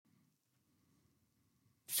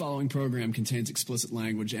following program contains explicit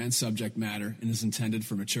language and subject matter and is intended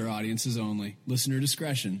for mature audiences only. Listener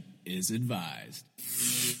discretion is advised.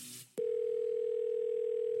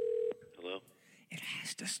 Hello? It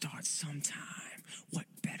has to start sometime. What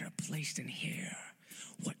better place than here?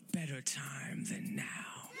 What better time than now?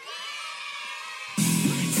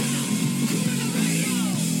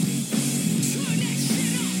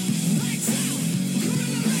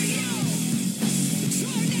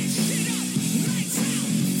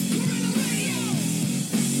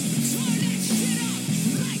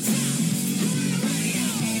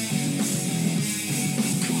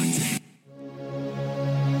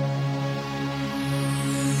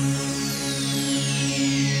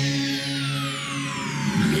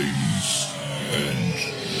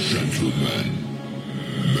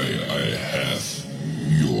 May I have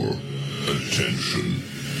your attention,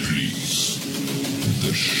 please?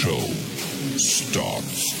 The show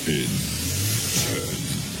starts in 10,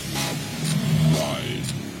 9,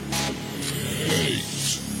 8,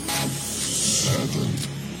 7,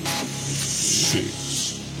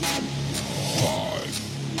 6, 5,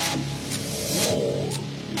 4,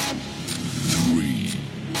 3,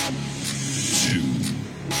 2,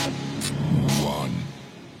 1.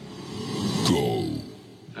 Go.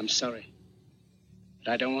 I'm sorry,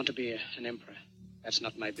 but I don't want to be an emperor. That's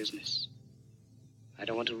not my business. I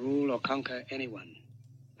don't want to rule or conquer anyone.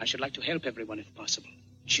 I should like to help everyone if possible.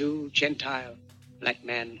 Jew, Gentile, black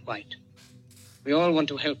man, white. We all want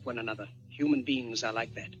to help one another. Human beings are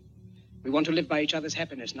like that. We want to live by each other's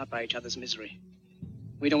happiness, not by each other's misery.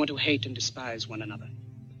 We don't want to hate and despise one another.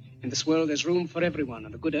 In this world, there's room for everyone,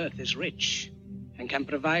 and the good earth is rich and can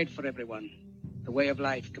provide for everyone. The way of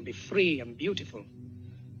life can be free and beautiful,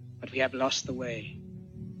 but we have lost the way.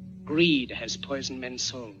 Greed has poisoned men's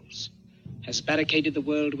souls, has barricaded the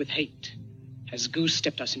world with hate, has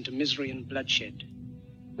goose-stepped us into misery and bloodshed.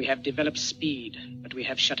 We have developed speed, but we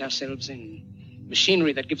have shut ourselves in.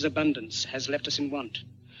 Machinery that gives abundance has left us in want.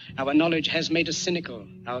 Our knowledge has made us cynical,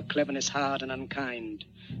 our cleverness hard and unkind.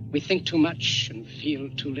 We think too much and feel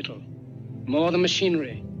too little. More than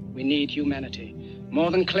machinery, we need humanity.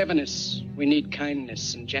 More than cleverness, we need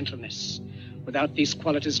kindness and gentleness. Without these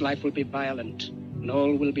qualities, life will be violent, and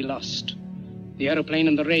all will be lost. The aeroplane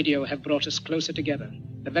and the radio have brought us closer together.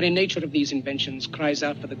 The very nature of these inventions cries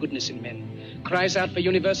out for the goodness in men, cries out for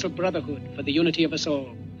universal brotherhood, for the unity of us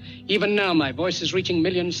all. Even now, my voice is reaching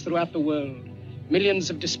millions throughout the world, millions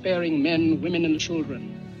of despairing men, women, and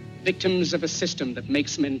children, victims of a system that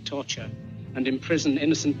makes men torture and imprison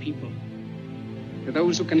innocent people. To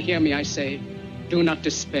those who can hear me, I say, do not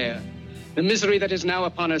despair. The misery that is now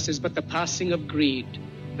upon us is but the passing of greed,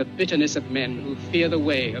 the bitterness of men who fear the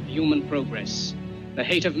way of human progress. The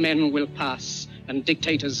hate of men will pass, and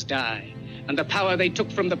dictators die, and the power they took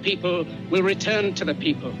from the people will return to the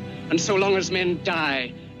people. And so long as men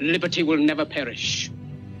die, liberty will never perish.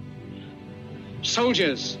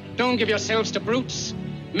 Soldiers, don't give yourselves to brutes,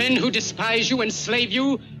 men who despise you, enslave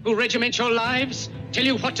you, who regiment your lives, tell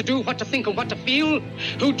you what to do, what to think, and what to feel,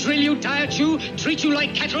 who drill you, diet you, treat you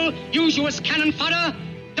like cattle, use you as cannon fodder.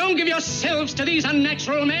 Don't give yourselves to these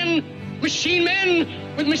unnatural men with machine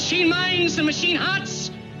minds and machine hearts.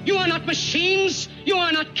 You are not machines, you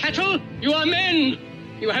are not cattle, you are men.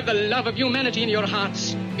 You have the love of humanity in your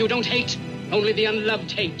hearts. You don't hate, only the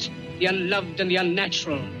unloved hate, the unloved and the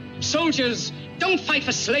unnatural. Soldiers, don't fight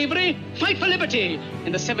for slavery, fight for liberty.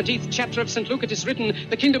 In the 17th chapter of St. Luke it is written,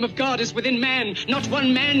 the kingdom of God is within man, not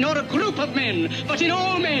one man nor a group of men, but in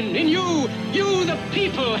all men, in you. You, the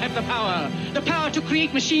people, have the power to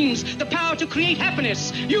create machines, the power to create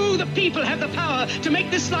happiness. You, the people, have the power to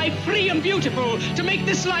make this life free and beautiful, to make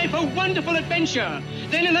this life a wonderful adventure.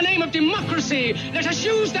 Then in the name of democracy, let us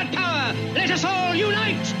use that power. Let us all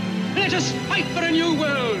unite. Let us fight for a new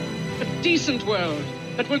world, a decent world,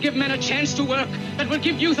 that will give men a chance to work, that will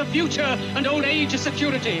give youth a future and old age a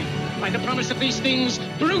security. By the promise of these things,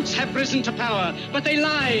 brutes have risen to power, but they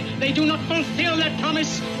lie. They do not fulfill that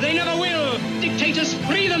promise. They never will. Dictators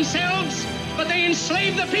free themselves, but they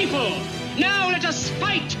enslave the people. Now let us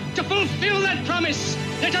fight to fulfill that promise.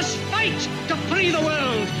 Let us fight to free the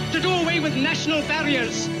world, to do away with national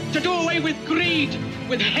barriers, to do away with greed,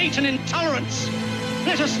 with hate and intolerance.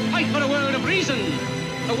 Let us fight for a world of reason,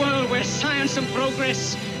 a world where science and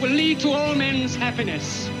progress will lead to all men's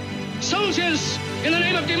happiness. Soldiers, in the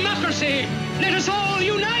name of democracy, let us all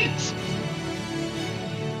unite!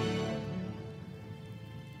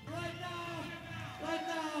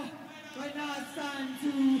 Right now, it's time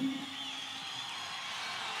to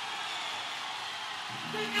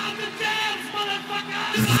bring out the dance,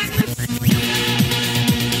 motherfuckers!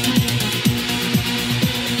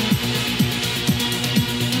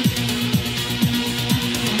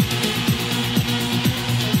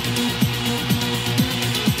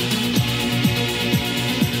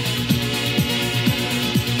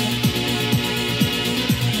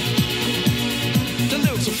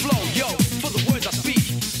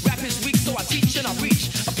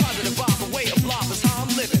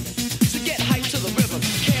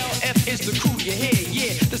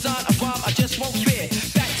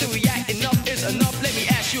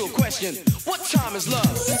 ask you a question. What time is love?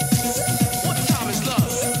 What time is love?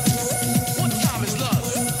 What time is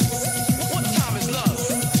love? What time is love?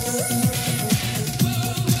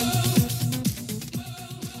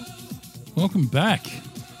 Welcome back.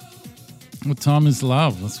 What time is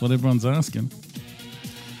love? That's what everyone's asking.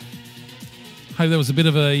 Hey, that was a bit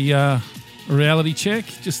of a reality check,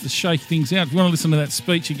 just to shake things out. If you want to listen to that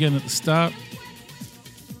speech again at the start,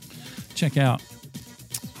 check out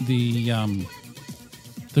the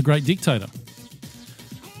Great Dictator,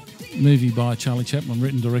 movie by Charlie Chaplin,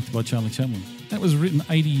 written and directed by Charlie Chaplin. That was written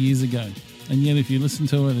 80 years ago, and yet if you listen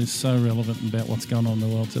to it, it's so relevant about what's going on in the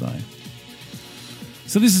world today.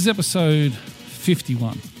 So this is episode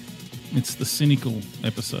 51. It's the cynical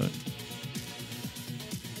episode.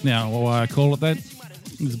 Now, why I call it that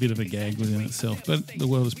is a bit of a gag within itself, but the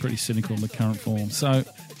world is pretty cynical in the current form. So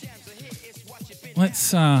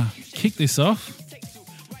let's kick this off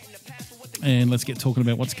and let's get talking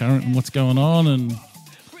about what's current and what's going on and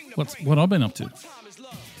what I've been up to.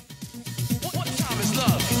 What time is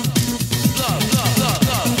love? Love, love, love,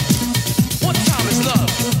 love. What time is love?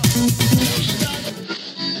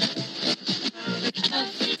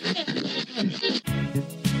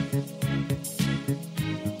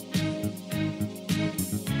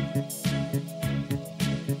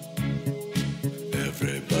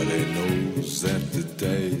 Everybody knows that the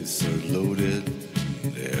dice are loaded.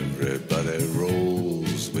 Everybody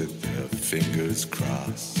rolls with their fingers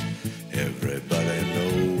crossed. Everybody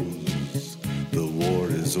knows the war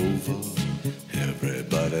is over.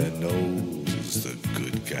 Everybody knows the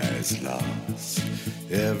good guys lost.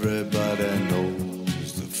 Everybody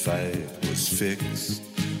knows the fight was fixed.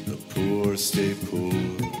 The poor stay poor,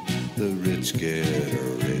 the rich get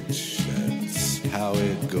rich. That's how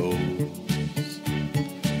it goes.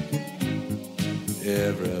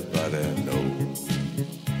 Everybody knows.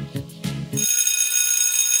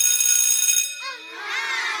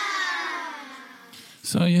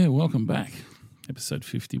 So yeah, welcome back. Episode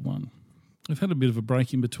 51. We've had a bit of a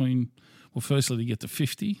break in between, well, firstly to get to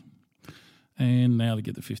 50 and now to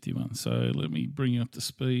get to 51. So let me bring you up to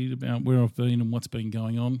speed about where I've been and what's been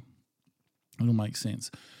going on. It'll make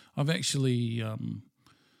sense. I've actually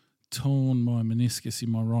torn my meniscus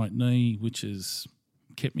in my right knee, which has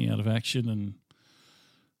kept me out of action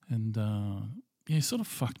and sort of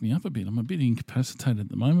fucked me up a bit. I'm a bit incapacitated at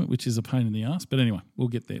the moment, which is a pain in the ass. But anyway, we'll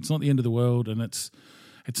get there. It's not the end of the world, and it's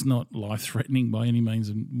not life-threatening by any means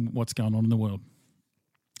in what's going on in the world.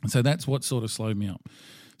 And so that's what sort of slowed me up.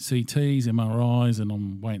 CTs, MRIs, and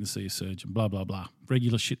I'm waiting to see a surgeon, blah, blah, blah.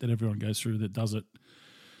 Regular shit that everyone goes through that does it.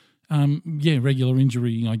 Regular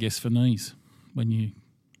injury, I guess, for knees. When you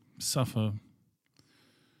suffer,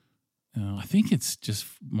 I think it's just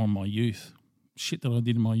on my youth. Shit that I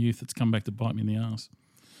did in my youth that's come back to bite me in the arse.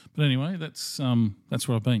 But anyway, that's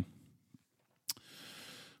where I've been.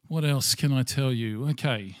 What else can I tell you?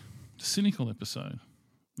 Okay, the cynical episode.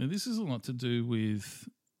 Now, this is a lot to do with,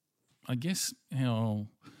 I guess, how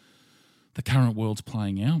the current world's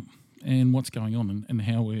playing out and what's going on and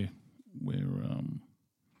how we're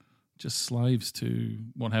just slaves to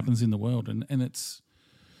what happens in the world. And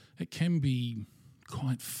it can be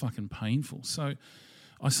quite fucking painful. So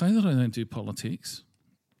I say that I don't do politics,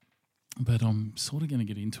 but I'm sort of going to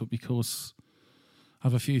get into it because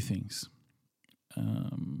of a few things.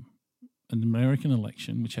 An American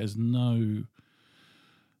election, which has no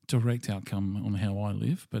direct outcome on how I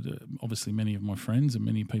live, but obviously many of my friends and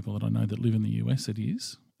many people that I know that live in the US, it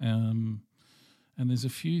is. And there's a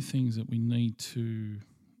few things that we need to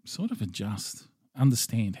sort of adjust,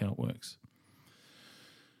 understand how it works.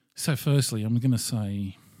 So firstly, I'm going to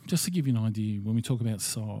say, just to give you an idea, when we talk about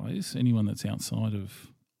size, anyone that's outside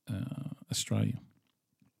of Australia,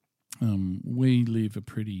 we live a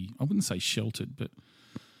pretty, I wouldn't say sheltered, but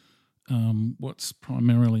what's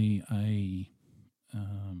primarily a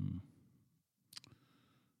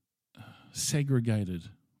segregated,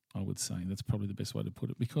 I would say. That's probably the best way to put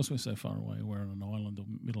it. Because we're so far away, we're on an island or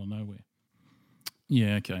middle of nowhere.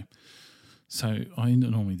 Yeah, okay. So I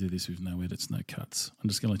normally do this with no edits, no cuts. I'm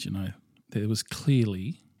just going to let you know there was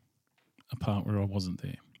clearly a part where I wasn't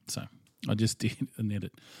there. So I just did an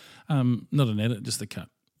edit. Not an edit, just a cut.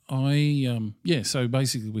 So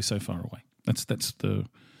basically we're so far away. That's the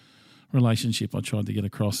relationship I tried to get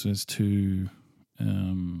across as to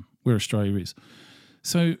where Australia is.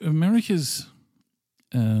 So America's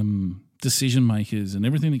decision makers and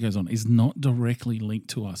everything that goes on is not directly linked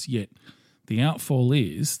to us yet. The outfall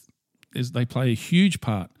is they play a huge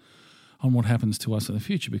part on what happens to us in the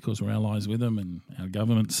future because we're allies with them and our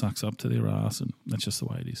government sucks up to their ass, and that's just the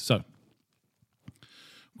way it is. So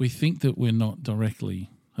we think that we're not directly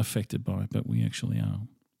affected by it, but we actually are.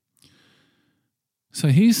 So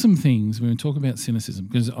here's some things when we talk about cynicism,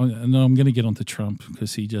 because I know I'm going to get onto Trump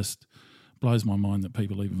because he just blows my mind that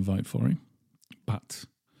people even vote for him. But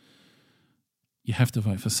you have to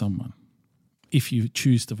vote for someone if you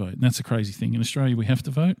choose to vote. And that's a crazy thing. In Australia, we have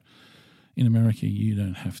to vote. In America, you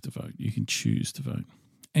don't have to vote. You can choose to vote.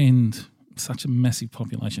 And such a massive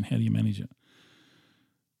population, how do you manage it?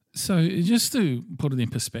 So just to put it in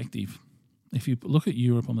perspective, if you look at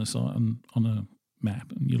Europe on the side, on a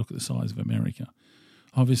map and you look at the size of America,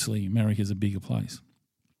 obviously America is a bigger place.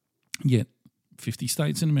 Yet 50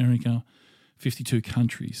 states in America, 52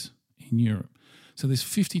 countries in Europe. So there's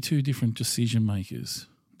 52 different decision makers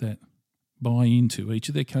that buy into each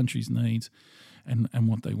of their country's needs and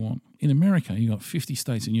what they want. In America, you've got 50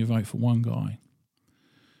 states and you vote for one guy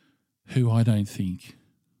who I don't think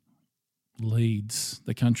leads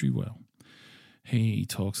the country well. He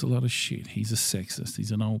talks a lot of shit. He's a sexist.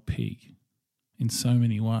 He's an old pig in so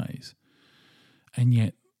many ways. And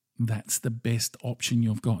yet that's the best option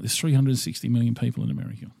you've got. There's 360 million people in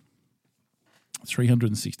America.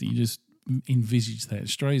 360. You just envisage that.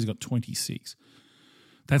 Australia's got 26.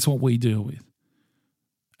 That's what we deal with.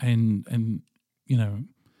 And you know,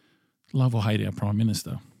 love or hate our Prime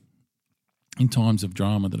Minister, in times of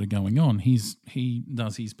drama that are going on, he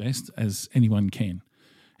does his best as anyone can.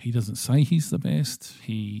 He doesn't say he's the best.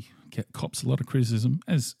 He cops a lot of criticism,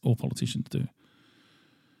 as all politicians do.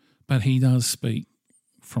 But he does speak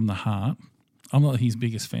from the heart. I'm not his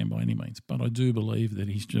biggest fan by any means, but I do believe that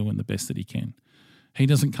he's doing the best that he can. He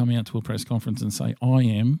doesn't come out to a press conference and say, I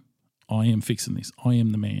am fixing this. I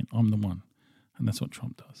am the man. I'm the one. And that's what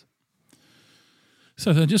Trump does.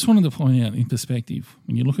 So I just wanted to point out in perspective,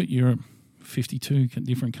 when you look at Europe, 52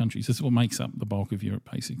 different countries, this is what makes up the bulk of Europe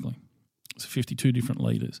basically. It's 52 different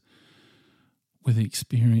leaders with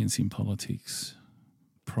experience in politics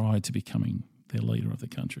prior to becoming their leader of the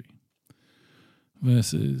country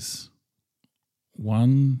versus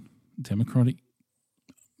one Democratic,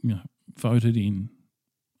 voted in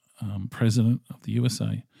president of the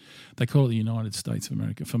USA. They call it the United States of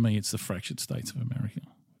America. For me, it's the fractured states of America.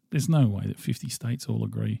 There's no way that 50 states all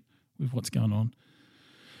agree with what's going on.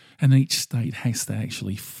 And each state has to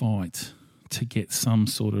actually fight to get some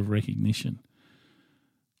sort of recognition.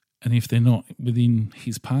 And if they're not within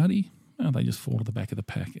his party, they just fall to the back of the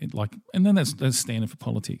pack. And then that's standard for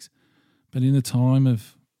politics. But in a time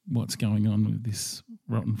of what's going on with this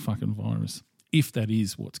rotten fucking virus, if that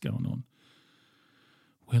is what's going on,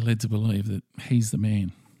 we're led to believe that he's the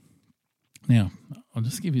man. Now, I'll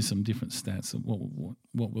just give you some different stats of what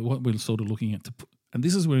we're sort of looking at. And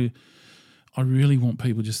this is where I really want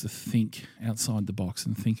people just to think outside the box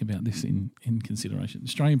and think about this in consideration. The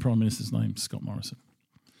Australian Prime Minister's name is Scott Morrison.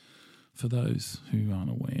 For those who aren't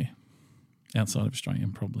aware, outside of Australia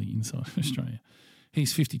and probably inside of Australia,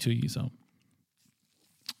 he's 52 years old.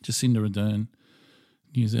 Jacinda Ardern,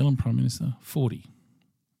 New Zealand Prime Minister, 40.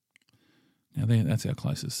 Now that's our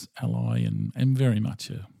closest ally and very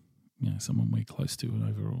much someone we're close to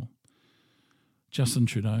overall. Justin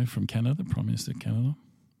Trudeau from Canada, Prime Minister of Canada.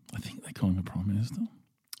 I think they call him a Prime Minister.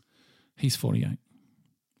 He's 48.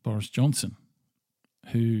 Boris Johnson,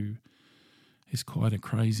 who is quite a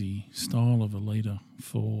crazy style of a leader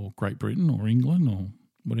for Great Britain or England or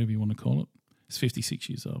whatever you want to call it, is 56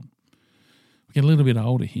 years old. We get a little bit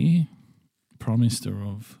older here. Prime Minister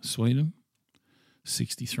of Sweden,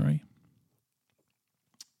 63.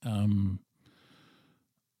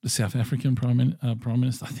 The South African Prime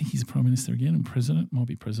Minister, I think he's a Prime Minister again, and President, might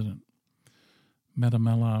be President,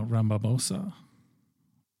 Matamala Ramaphosa.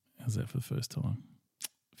 How's that for the first time?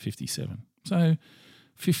 57. So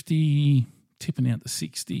 50, tipping out to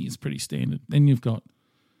 60 is pretty standard. Then you've got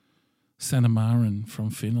Sanna Marin from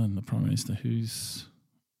Finland, the Prime Minister, who's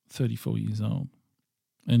 34 years old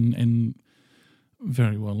and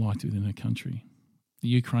very well liked within her country. The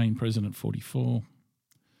Ukraine President, 44.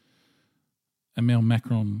 Emmanuel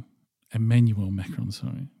Macron,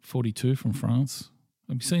 42 from France.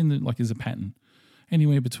 We've seen that as a pattern.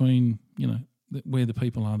 Anywhere between, where the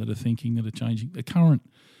people are that are thinking, that are changing. The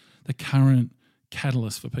current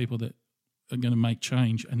catalyst for people that are going to make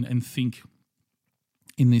change and think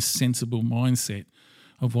in this sensible mindset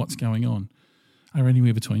of what's going on are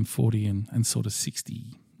anywhere between 40 and sort of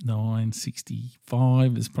 69,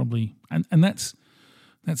 65 is probably, and that's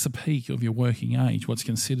the peak of your working age. What's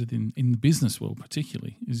considered in the business world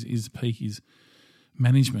particularly is peak is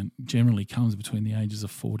management generally comes between the ages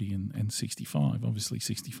of 40 and 65. Obviously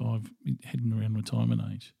 65 heading around retirement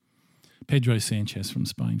age. Pedro Sanchez from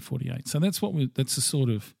Spain, 48. So that's the sort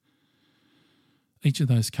of each of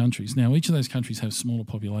those countries. Now, each of those countries have smaller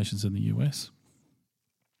populations than the US,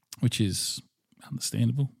 which is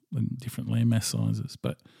understandable, and different landmass sizes.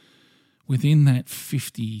 But within that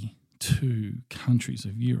 52 countries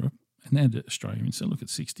of Europe, and add Australia, and so look at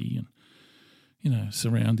 60 and,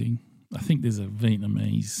 surrounding. I think there's a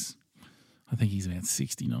Vietnamese, I think he's about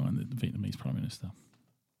 69, the Vietnamese Prime Minister.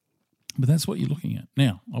 But that's what you're looking at.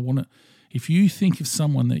 Now, if you think of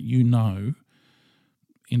someone that you know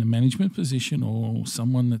in a management position or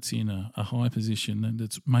someone that's in a high position and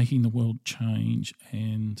that's making the world change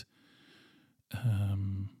and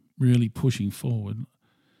really pushing forward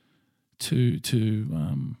to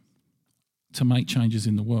make changes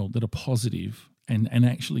in the world that are positive and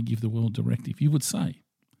actually give the world directive, you would say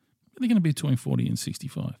they're going to be between 40 and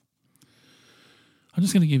 65. I'm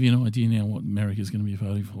just going to give you an idea now what America's going to be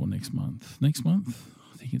voting for next month. Next month,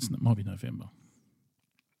 I think it might be November.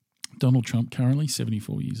 Donald Trump, currently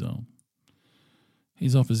 74 years old.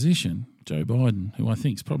 His opposition, Joe Biden, who I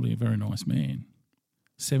think is probably a very nice man,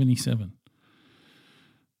 77.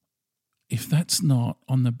 If that's not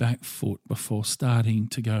on the back foot before starting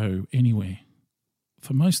to go anywhere,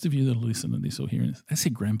 for most of you that listen to this or hearing this, that's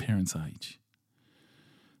their grandparents' age.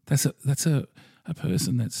 That's a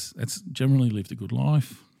person that's generally lived a good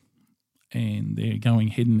life, and they're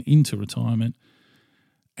heading into retirement,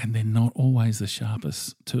 and they're not always the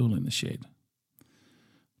sharpest tool in the shed.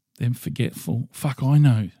 They're forgetful. Fuck, I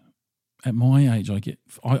know. At my age,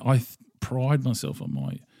 I pride myself on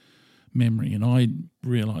my memory, and I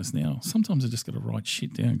realise now sometimes I just got to write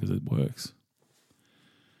shit down because it works.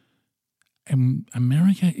 And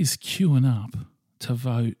America is queuing up to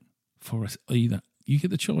vote for us either. You get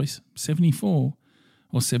the choice, 74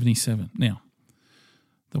 or 77. Now,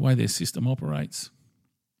 the way their system operates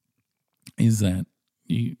is that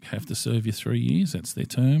you have to serve your 3 years, that's their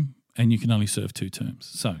term, and you can only serve 2 terms.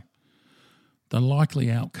 So the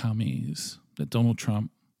likely outcome is that Donald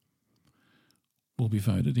Trump will be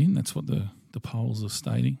voted in. That's what the polls are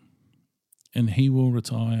stating. And he will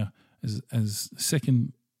retire as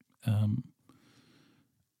second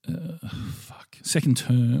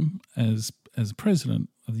term as president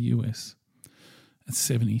of the US at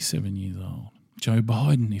 77 years old. Joe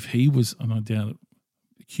Biden, if he was, and I doubt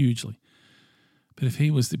it hugely, but if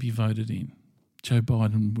he was to be voted in, Joe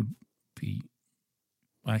Biden would be,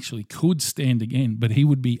 actually could stand again, but he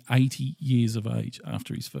would be 80 years of age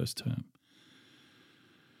after his first term.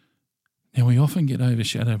 Now, we often get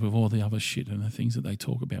overshadowed with all the other shit and the things that they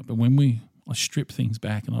talk about, but when I strip things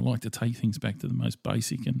back, and I like to take things back to the most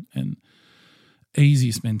basic and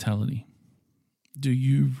easiest mentality. Do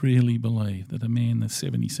you really believe that a man that's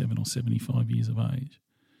 77 or 75 years of age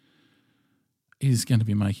is going to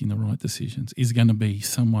be making the right decisions, is going to be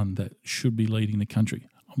someone that should be leading the country?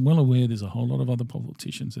 I'm well aware there's a whole lot of other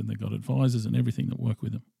politicians and they've got advisors and everything that work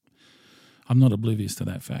with them. I'm not oblivious to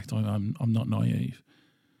that fact. I'm not naive.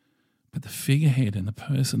 But the figurehead and the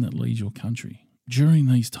person that leads your country during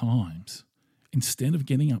these times, instead of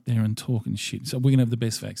getting up there and talking shit, so we're going to have the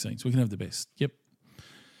best vaccines. We're going to have the best. Yep.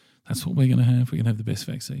 That's what we're going to have. We're going to have the best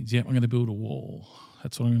vaccines. Yep, I'm going to build a wall.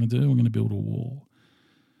 That's what I'm going to do. I'm going to build a wall.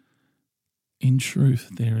 In truth,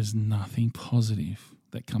 there is nothing positive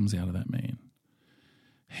that comes out of that man.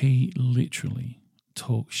 He literally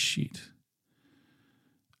talks shit.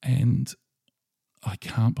 And I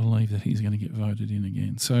can't believe that he's going to get voted in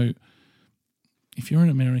again. So if you're an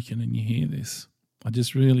American and you hear this, I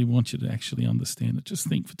just really want you to actually understand it. Just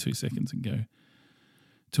think for 2 seconds and go,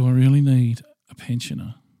 do I really need a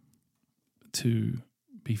pensioner to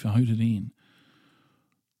be voted in?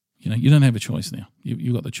 You know, you don't have a choice now.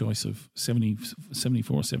 You've got the choice of 70,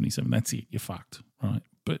 74 or 77. That's it. You're fucked, right?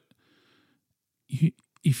 But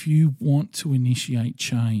if you want to initiate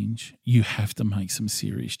change, you have to make some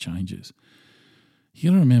serious changes.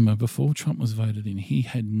 You got to remember, before Trump was voted in, he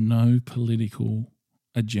had no political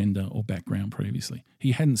agenda or background previously.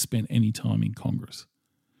 He hadn't spent any time in Congress.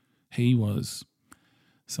 He was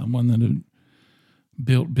someone that had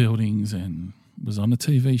built buildings and was on a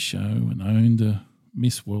TV show and owned a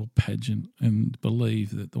Miss World pageant and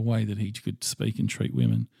believed that the way that he could speak and treat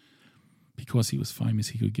women, because he was famous,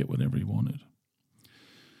 he could get whatever he wanted.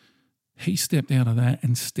 He stepped out of that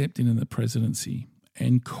and stepped into the presidency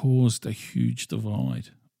and caused a huge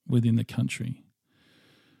divide within the country.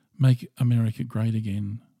 Make America great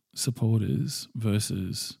again supporters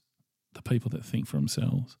versus the people that think for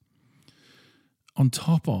themselves. On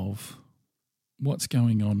top of what's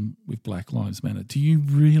going on with Black Lives Matter, do you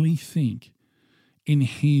really think in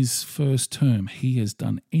his first term he has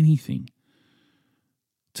done anything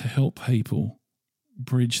to help people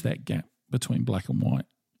bridge that gap between black and white,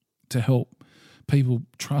 to help people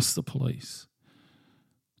trust the police,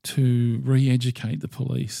 to re-educate the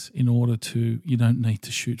police in order to, you don't need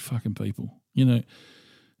to shoot fucking people. You know,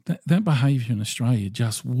 that behaviour in Australia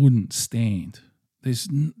just wouldn't stand.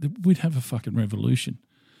 We'd have a fucking revolution.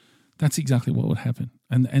 That's exactly what would happen.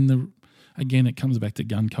 And again, it comes back to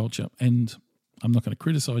gun culture. And I'm not going to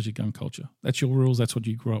criticise your gun culture. That's your rules. That's what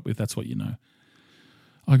you grew up with. That's what you know.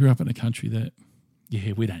 I grew up in a country that,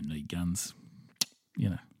 we don't need guns. You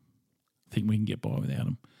know, I think we can get by without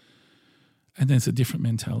them. And that's a different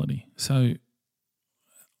mentality. So,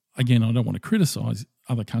 again, I don't want to criticise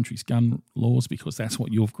other countries' gun laws because that's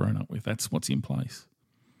what you've grown up with. That's what's in place.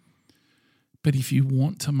 But if you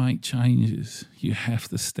want to make changes, you have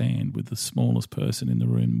to stand with the smallest person in the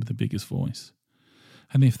room with the biggest voice.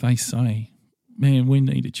 And if they say, man, we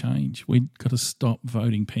need a change, we've got to stop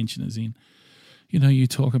voting pensioners in. You know, you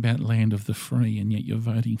talk about land of the free and yet you're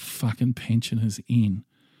voting fucking pensioners in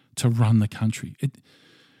to run the country.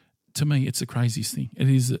 To me, it's the craziest thing. It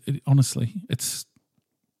is, honestly, it's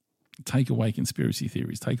take away conspiracy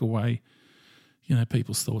theories, take away,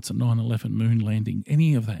 people's thoughts on 9/11, moon landing,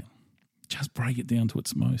 any of that. Just break it down to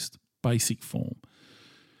its most basic form.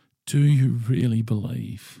 Do you really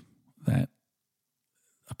believe that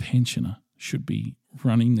a pensioner should be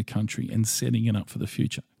running the country and setting it up for the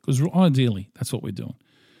future? Because ideally, that's what we're doing.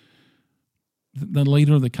 The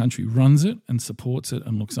leader of the country runs it and supports it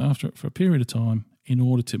and looks after it for a period of time in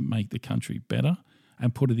order to make the country better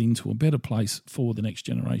and put it into a better place for the next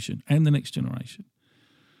generation and the next generation.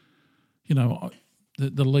 You know,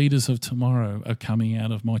 the leaders of tomorrow are coming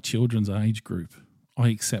out of my children's age group. I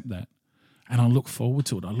accept that. And I look forward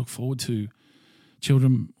to it. I look forward to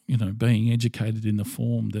children, being educated in the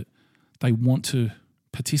form that they want to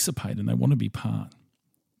participate and they want to be part.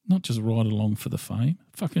 Not just ride along for the fame.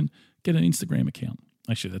 Fucking get an Instagram account.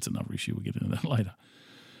 Actually, that's another issue. We'll get into that later.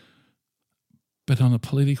 But on a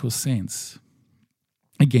political sense,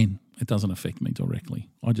 again, it doesn't affect me directly.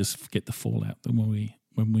 I just get the fallout when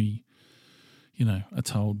we are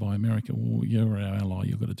told by America, well, you're our ally,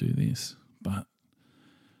 you've got to do this. But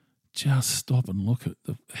just stop and look at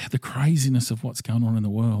the craziness of what's going on in the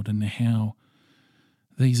world and how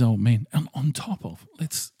these old men, and on top of,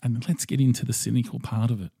 let's get into the cynical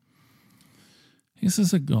part of it. This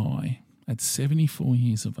is a guy at 74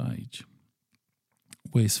 years of age,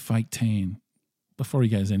 wears fake tan before he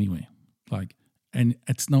goes anywhere. And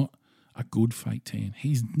it's not a good fake tan.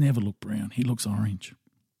 He's never looked brown. He looks orange.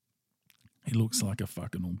 He looks like a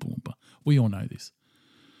fucking Oompa Loompa. We all know this.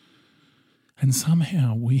 And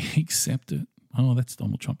somehow we accept it. Oh, that's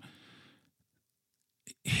Donald Trump.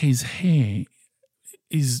 His hair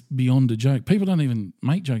is beyond a joke. People don't even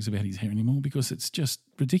make jokes about his hair anymore because it's just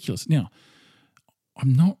ridiculous. Now,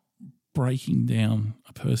 I'm not breaking down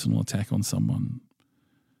a personal attack on someone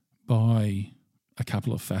by a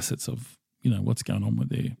couple of facets of, what's going on with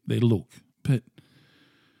their look. But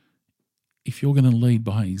if you're going to lead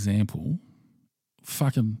by example,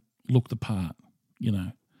 fucking look the part,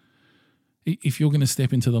 If you're going to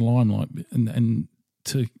step into the limelight and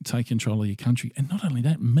to take control of your country, and not only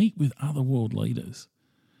that, meet with other world leaders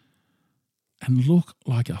and look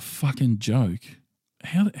like a fucking joke,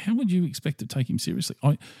 how would you expect to take him seriously?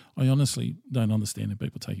 I honestly don't understand if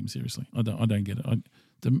people take him seriously. I don't get it.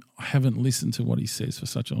 I haven't listened to what he says for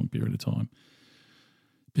such a long period of time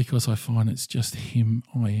because I find it's just him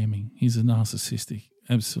I-aming. He's a narcissistic,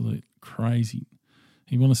 absolute crazy.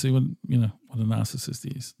 You want to see what a narcissist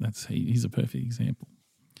is? He's a perfect example.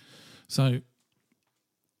 So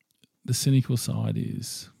the cynical side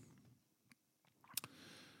is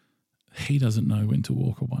he doesn't know when to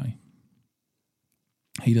walk away.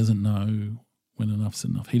 He doesn't know when enough's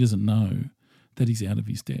enough. He doesn't know that he's out of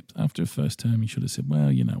his depth. After a first term, he should have said,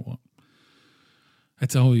 well, you know what?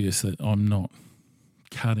 It's obvious that I'm not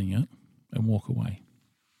cutting it, and walk away.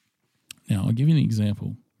 Now, I'll give you an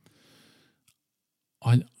example.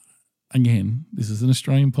 This is an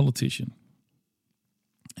Australian politician,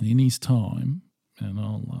 and in his time, and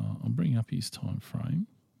I'll bring up his time frame.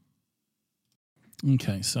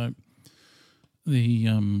 Okay, so the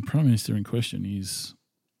Prime Minister in question is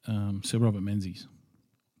Sir Robert Menzies.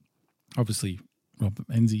 Obviously, Robert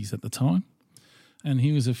Menzies at the time, and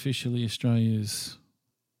he was officially Australia's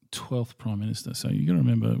 12th Prime Minister. So you've got to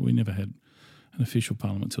remember, we never had an official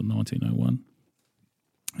parliament until 1901,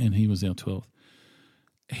 and he was our 12th.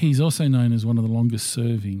 He's also known as one of the longest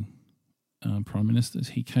serving Prime Ministers.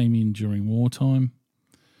 He came in during wartime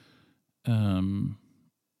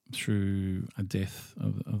through a death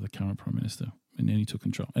of the current Prime Minister, and then he took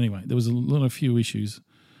control. Anyway, there was a few issues.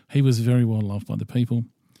 He was very well loved by the people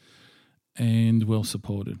and well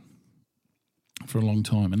supported for a long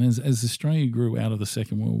time. And as Australia grew out of the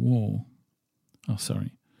Second World War, I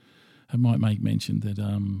might make mention that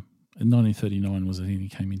In 1939 was when he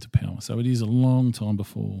came into power. So it is a long time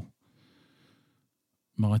before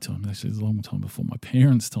my time. Actually, it's a long time before my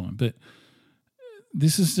parents' time. But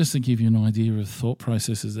this is just to give you an idea of thought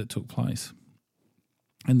processes that took place.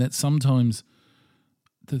 And that sometimes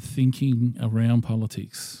the thinking around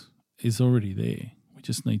politics is already there. We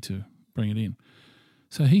just need to bring it in.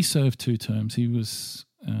 So he served 2 terms. He was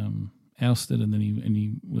ousted and then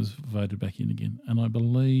he was voted back in again. And I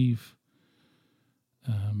believe,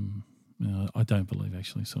 I don't believe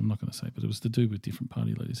actually, so I'm not going to say, but it was to do with different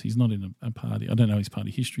party leaders. He's not in a party. I don't know his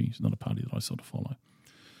party history. He's not a party that I sort of follow.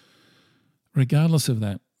 Regardless of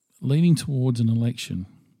that, leading towards an election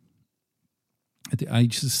at the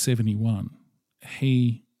age of 71,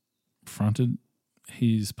 he fronted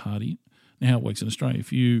his party. Now how it works in Australia,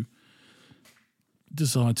 if you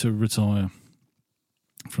decide to retire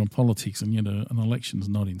from politics and yet an election's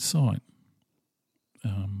not in sight,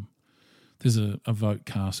 there's a vote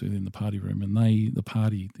cast within the party room, and the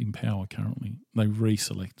party in power currently, they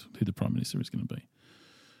reselect who the Prime Minister is going to be.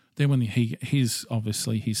 Then when his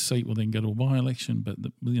seat will then go to a by-election, but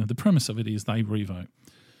the premise of it is they revote.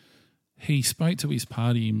 He spoke to his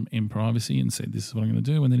party in privacy and said, this is what I'm going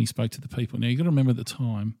to do, and then he spoke to the people. Now, you've got to remember at the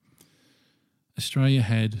time,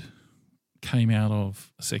 Australia came out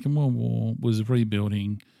of a Second World War, was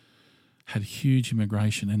rebuilding, had huge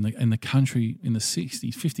immigration, and the country in the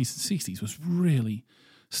 60s, 50s and 60s was really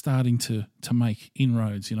starting to make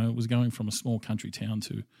inroads. It was going from a small country town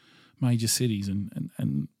to major cities and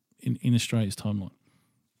in Australia's timeline.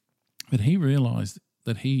 But he realised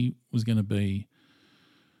that he was going to be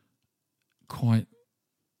quite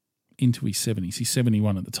into his 70s. He's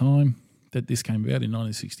 71 at the time that this came about in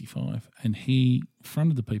 1965, and he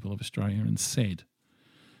fronted the people of Australia and said,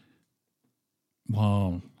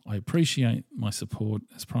 while I appreciate my support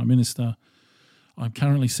as Prime Minister, I'm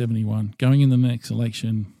currently 71. Going in the next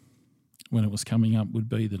election, when it was coming up, would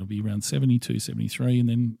be that it'll be around 72, 73, and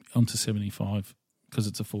then on to 75 because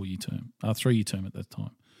it's a 3-year term at that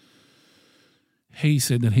time. He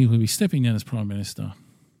said that he would be stepping down as Prime Minister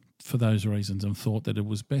for those reasons and thought that it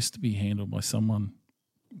was best to be handled by someone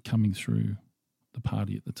coming through the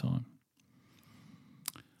party at the time.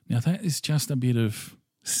 Now, that is just a bit of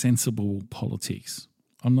sensible politics.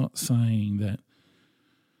 I'm not saying that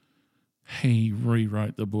he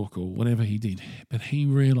rewrote the book or whatever he did, but he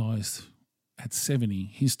realised at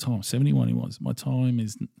 70, his time, 71 he was, my time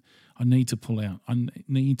is, I need to pull out. I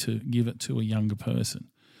need to give it to a younger person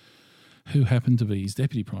who happened to be his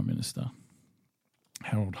Deputy Prime Minister,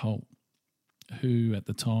 Harold Holt, who at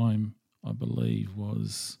the time, I believe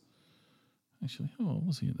was, actually, how old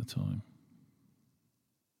was he at the time?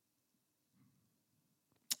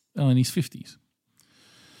 Oh, in his 50s.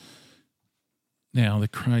 Now, the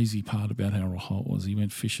crazy part about Harold Holt was he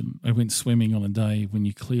went swimming on a day when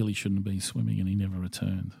you clearly shouldn't be swimming, and he never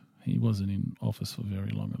returned. He wasn't in office for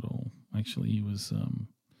very long at all. Actually, he was,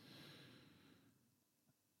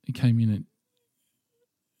 he came in at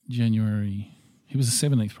January, he was the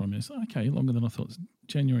 17th Prime Minister. Okay, longer than I thought.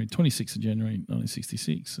 January, 26th of January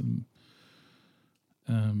 1966,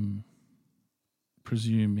 and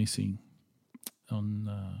presumed missing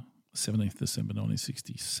on 17th December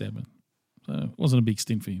 1967. So it wasn't a big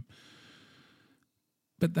stint for him.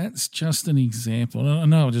 But that's just an example. I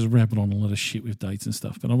know I just rabble on a lot of shit with dates and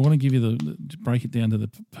stuff, but I want to give you break it down to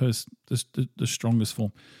the strongest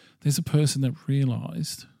form. There's a person that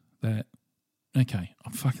realised that, okay,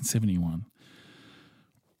 I'm fucking 71.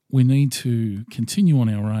 We need to continue on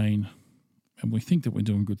our reign, and we think that we're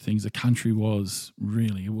doing good things. The country was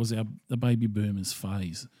really, it was the baby boomers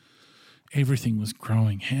phase. Everything was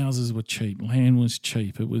growing. Houses were cheap. Land was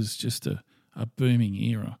cheap. It was just a booming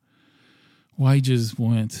era. Wages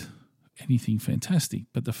weren't anything fantastic,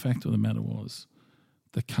 but the fact of the matter was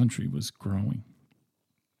the country was growing.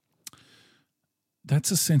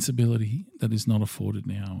 That's a sensibility that is not afforded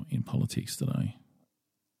now in politics today.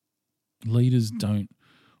 Leaders don't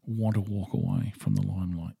want to walk away from the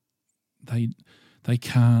limelight. They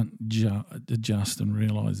can't adjust and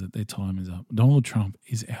realise that their time is up. Donald Trump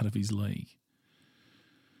is out of his league.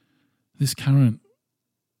 This current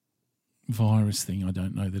virus thing, I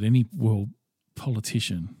don't know that any world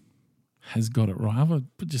politician has got it right. I've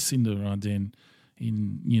put Jacinda Ardern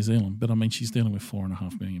in New Zealand, but I mean, she's dealing with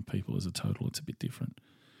 4.5 million people as a total. It's a bit different.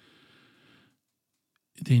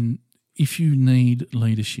 Then if you need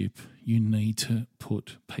leadership, you need to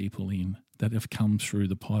put people in that have come through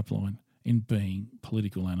the pipeline in being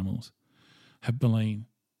political animals, have been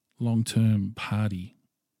long-term party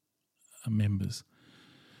members,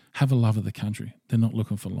 have a love of the country. They're not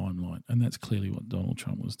looking for limelight, and that's clearly what Donald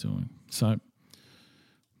Trump was doing. So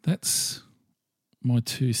that's my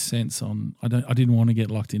 2 cents on. I didn't want to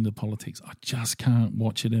get locked into politics. I just can't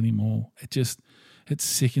watch it anymore. It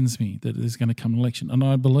sickens me that there's going to come an election, and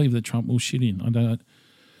I believe that Trump will shit in.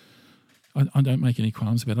 I don't make any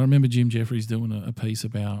qualms about it. I remember Jim Jeffries doing a piece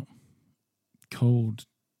about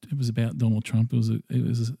it was about Donald Trump. It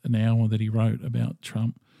was an hour that he wrote about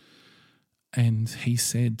Trump, and he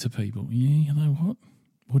said to people, "Yeah, you know what?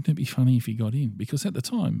 Wouldn't it be funny if he got in?" Because at the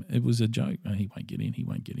time it was a joke. Oh, he won't get in. He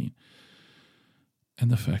won't get in. And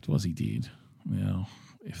the fact was he did. Well,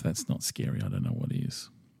 if that's not scary, I don't know what is.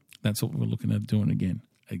 That's what we're looking at doing again.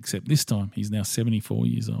 Except this time he's now 74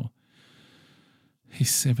 years old.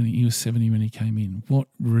 He's 70. He was 70 when he came in. What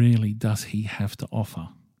really does he have to offer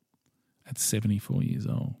at 74 years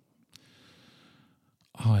old?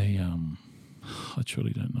 I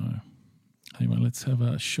truly don't know. Anyway, let's have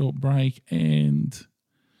a short break and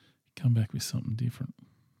come back with something different.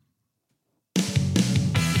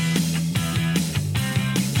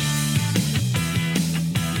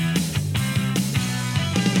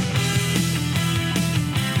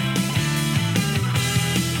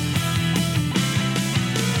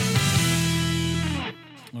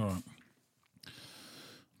 All right.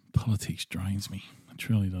 Politics drains me. It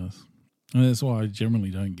truly does. And that's why I generally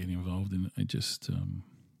don't get involved in it. I just,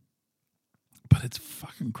 but it's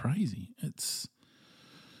fucking crazy. It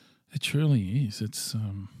truly is. It's,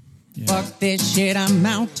 yeah. Fuck this shit, I'm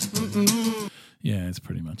out. Yeah, it's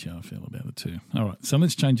pretty much how I feel about it too. All right, so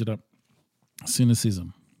let's change it up.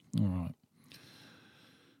 Cynicism. All right.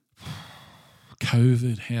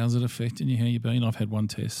 COVID, how's it affecting you? How you been? I've had one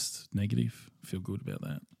test, negative. Feel good about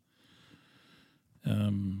that.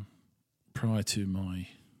 Prior to my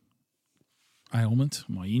ailment,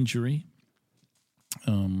 my injury,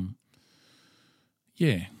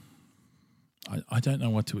 yeah, I don't know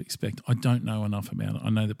what to expect. I don't know enough about it. I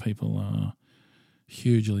know that people are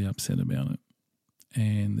hugely upset about it,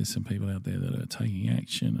 and there's some people out there that are taking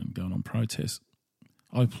action and going on protests.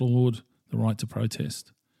 I applaud the right to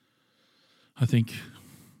protest. I think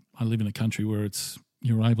I live in a country where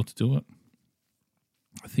you're able to do it.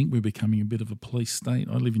 I think we're becoming a bit of a police state.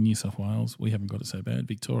 I live in New South Wales. We haven't got it so bad.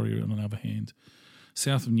 Victoria, on the other hand,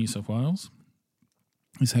 south of New South Wales,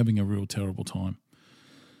 is having a real terrible time.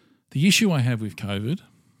 The issue I have with COVID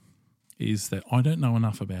is that I don't know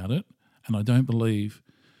enough about it, and I don't believe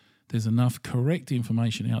there's enough correct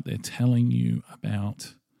information out there telling you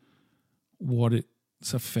about what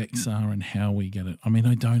its effects are and how we get it. I mean,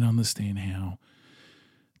 I don't understand how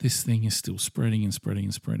this thing is still spreading and spreading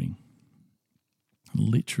and spreading.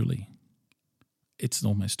 Literally, it's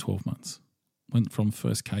almost 12 months from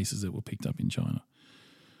first cases that were picked up in China.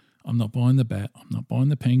 I'm not buying the bat. I'm not buying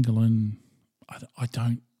the pangolin. I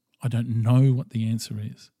don't know what the answer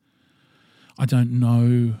is. I don't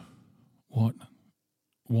know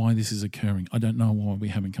why this is occurring. I don't know why we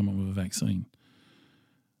haven't come up with a vaccine.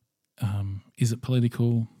 Is it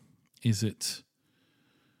political? Is it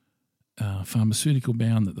pharmaceutical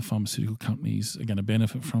bound, that the pharmaceutical companies are going to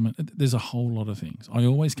benefit from it? There's a whole lot of things. I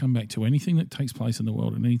always come back to anything that takes place in the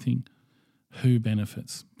world and anything, who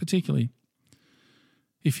benefits, particularly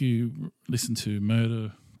if you listen to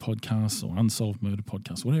murder podcasts or unsolved murder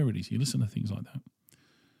podcasts, whatever it is, you listen to things like that.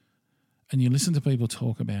 And you listen to people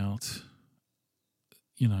talk about,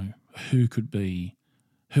 who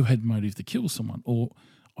had motive to kill someone. Or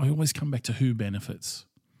I always come back to who benefits.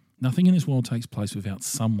 Nothing in this world takes place without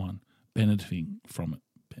someone benefiting from it.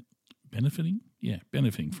 Benefiting? Yeah,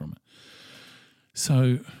 benefiting from it.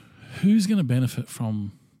 So who's going to benefit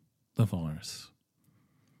from the virus?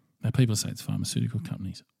 Now, people say it's pharmaceutical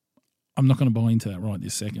companies. I'm not going to buy into that right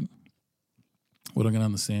this second. What I'm going to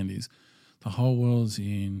understand is the whole world's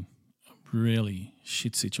in a really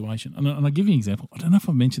shit situation. And I'll give you an example. I don't know if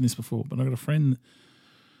I've mentioned this before, but I've got a friend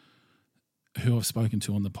who I've spoken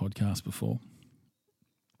to on the podcast before.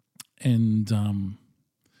 And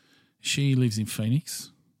she lives in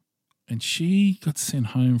Phoenix, and she got sent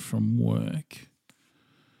home from work,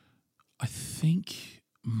 I think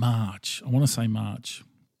March. I want to say March.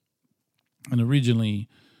 And originally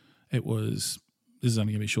it was, this is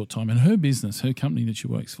only going to be a short time, and her business, her company that she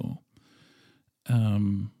works for,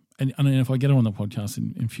 and if I get her on the podcast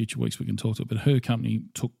in future weeks, we can talk to it, but her company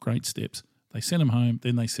took great steps. They sent them home.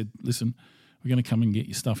 Then they said, listen, we're going to come and get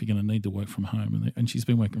your stuff. You're going to need to work from home. And she's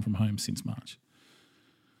been working from home since March.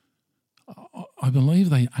 I believe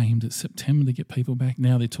they aimed at September to get people back.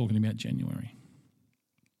 Now they're talking about January.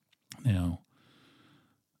 Now,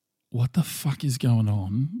 what the fuck is going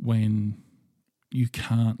on when you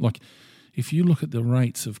can't, if you look at the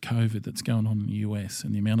rates of COVID that's going on in the US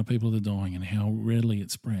and the amount of people that are dying and how readily it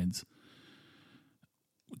spreads,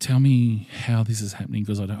 tell me how this is happening,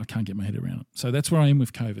 because I can't get my head around it. So that's where I am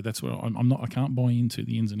with COVID. That's where I'm not. I can't buy into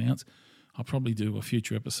the ins and outs. I'll probably do a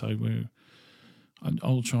future episode where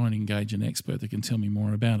I'll try and engage an expert that can tell me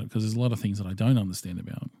more about it, because there's a lot of things that I don't understand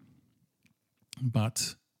about it.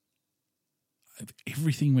 But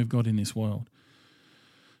everything we've got in this world,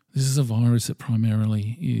 this is a virus that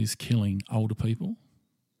primarily is killing older people,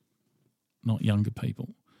 not younger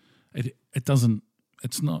people. It doesn't.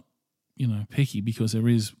 It's not, picky, because there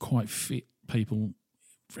is quite fit people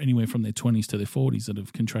anywhere from their 20s to their 40s that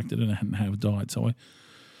have contracted it and have died. So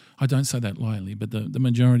I don't say that lightly, but the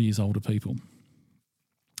majority is older people.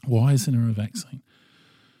 Why isn't there a vaccine?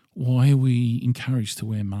 Why are we encouraged to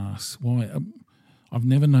wear masks? Why? I've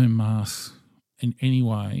never known masks in any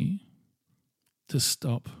way to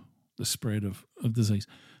stop the spread of disease.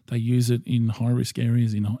 They use it in high-risk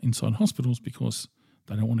areas inside hospitals because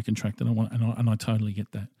they don't want to contract it. And I totally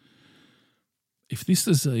get that. If this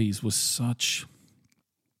disease was such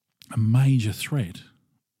a major threat,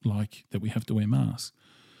 like that we have to wear masks,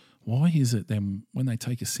 why is it then when they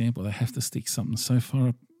take a sample they have to stick something so far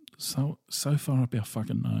up our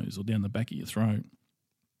fucking nose or down the back of your throat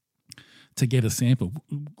to get a sample?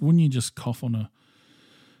 Wouldn't you just cough on a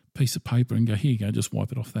piece of paper and go, here you go, just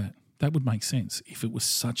wipe it off that? That would make sense if it was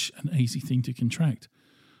such an easy thing to contract.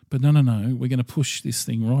 But no, we're going to push this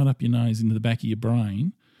thing right up your nose into the back of your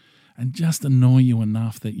brain and just annoy you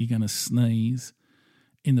enough that you're going to sneeze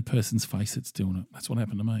in the person's face that's doing it. That's what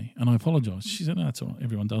happened to me. And I apologise. She said, no, it's all right.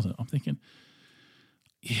 Everyone does it. I'm thinking,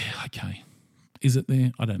 yeah, okay. Is it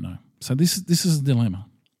there? I don't know. So this is a dilemma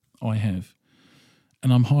I have.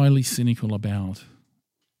 And I'm highly cynical about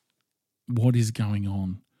what is going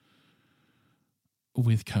on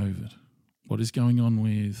with COVID, what is going on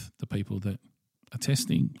with the people that are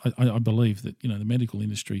testing. I believe that, the medical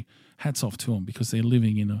industry, hats off to them, because they're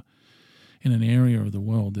living in an area of the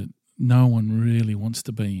world that no one really wants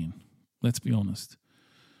to be in. Let's be honest.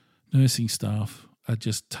 Nursing staff are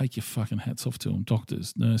just, take your fucking hats off to them.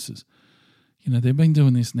 Doctors, nurses. They've been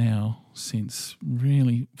doing this now since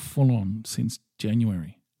really full on since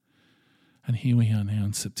January. And here we are now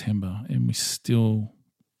in September, and we still,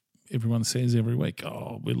 everyone says every week,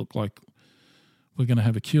 we look like we're going to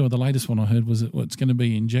have a cure. The latest one I heard was that it's going to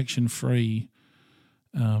be injection-free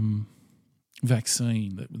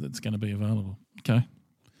vaccine that's going to be available. Okay.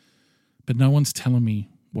 But no one's telling me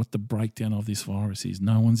what the breakdown of this virus is.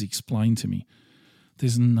 No one's explained to me.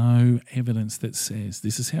 There's no evidence that says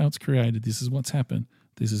this is how it's created, this is what's happened,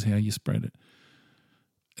 this is how you spread it.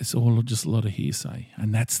 It's all just a lot of hearsay.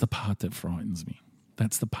 And that's the part that frightens me.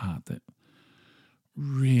 That's the part that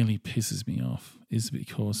really pisses me off, is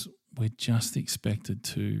because we're just expected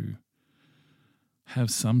to have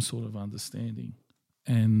some sort of understanding.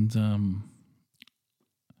 And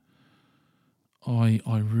I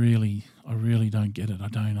really don't get it. I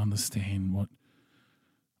don't understand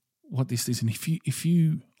what this is. And if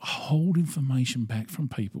you hold information back from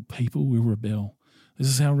people, people will rebel. This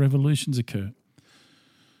is how revolutions occur.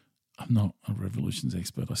 I'm not a revolutions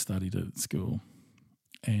expert. I studied it at school.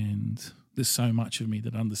 And there's so much of me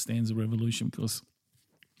that understands a revolution because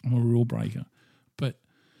I'm a rule breaker. But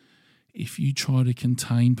if you try to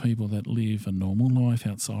contain people that live a normal life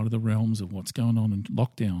outside of the realms of what's going on in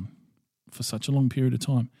lockdown for such a long period of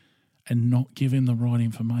time and not give them the right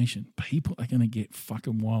information, people are going to get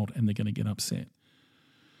fucking wild and they're going to get upset.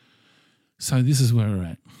 So this is where we're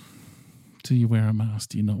at. Do you wear a mask?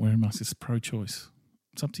 Do you not wear a mask? It's pro-choice.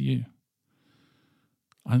 It's up to you.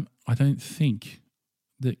 I don't think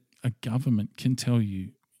that a government can tell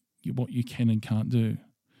you what you can and can't do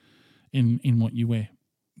in what you wear.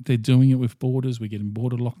 They're doing it with borders. We're getting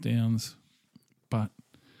border lockdowns. But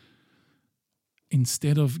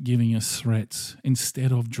instead of giving us threats,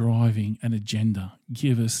 instead of driving an agenda,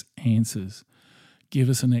 give us answers. Give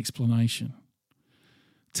us an explanation.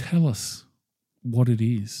 Tell us what it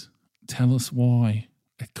is. Tell us why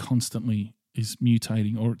it constantly is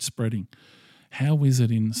mutating or it's spreading. How is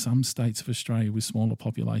it in some states of Australia with smaller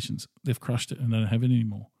populations, they've crushed it and they don't have it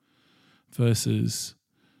anymore, versus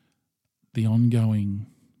the ongoing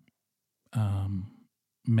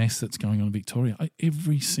mess that's going on in Victoria?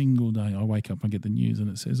 Every single day I wake up and get the news and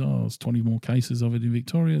it says, there's 20 more cases of it in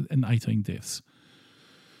Victoria and 18 deaths.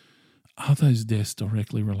 Are those deaths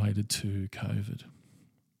directly related to COVID?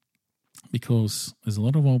 Because there's a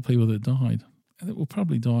lot of old people that died and that will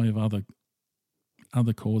probably die of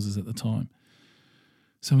other causes at the time.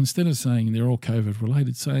 So instead of saying they're all COVID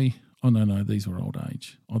related, say, no, these were old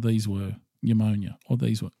age, or these were pneumonia, or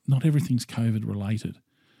these were, not everything's COVID related.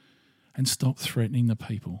 And stop threatening the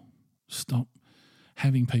people. Stop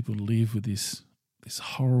having people live with this this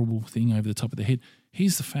horrible thing over the top of their head.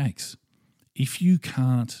 Here's the facts. If you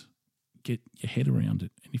can't get your head around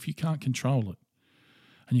it, and if you can't control it,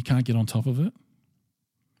 and you can't get on top of it,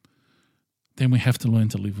 then we have to learn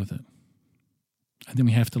to live with it. And then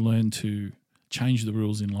we have to learn to change the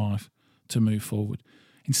rules in life to move forward.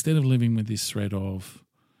 Instead of living with this thread of,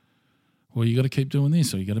 well, you got to keep doing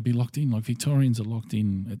this, or you got to be locked in. Like Victorians are locked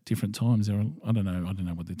in at different times. I don't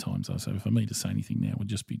know what their times are. So for me to say anything now would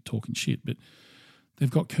just be talking shit. But they've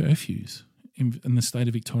got curfews in the state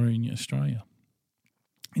of Victoria in Australia.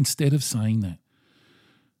 Instead of saying that,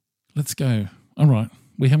 let's go, all right,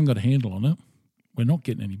 we haven't got a handle on it. We're not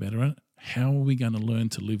getting any better at it. How are we going to learn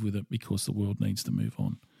to live with it because the world needs to move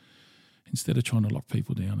on? Instead of trying to lock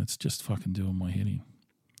people down, it's just fucking doing my head in.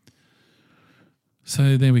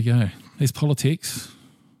 So there we go. There's politics.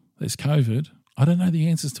 There's COVID. I don't know the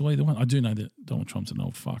answers to either one. I do know that Donald Trump's an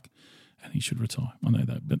old fuck and he should retire. I know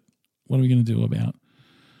that. But what are we going to do about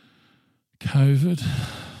COVID?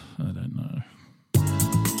 I don't know.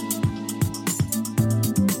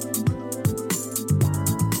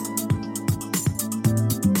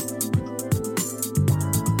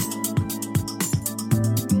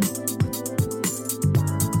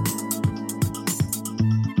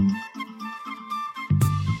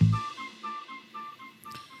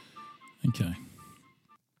 Okay.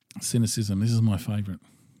 Cynicism. This is my favourite.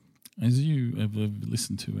 As you have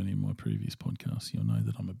listened to any of my previous podcasts, you'll know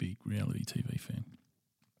that I'm a big reality TV fan.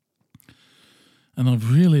 And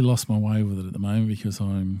I've really lost my way with it at the moment because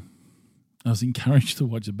I was encouraged to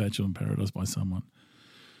watch A Bachelor in Paradise by someone.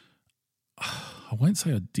 I won't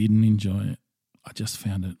say I didn't enjoy it. I just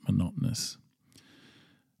found it monotonous.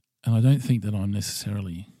 And I don't think that I'm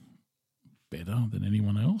necessarily better than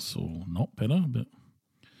anyone else or not better, but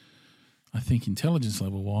I think intelligence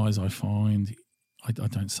level wise, I find I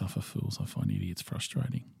don't suffer fools. I find idiots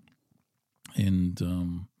frustrating. And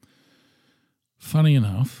funny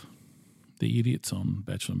enough, the idiots on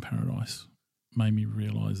Bachelor in Paradise made me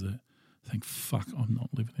realise that, thank fuck, I'm not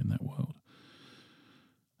living in that world.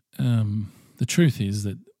 The truth is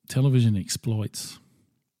that television exploits,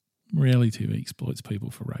 reality TV exploits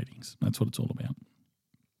people for ratings. That's what it's all about.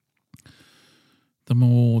 The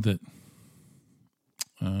more that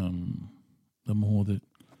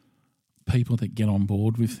people that get on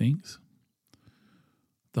board with things,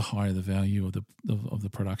 the higher the value of the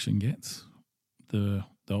production gets, the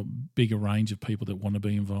bigger range of people that want to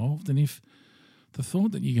be involved. And if the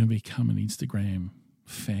thought that you're going to become an Instagram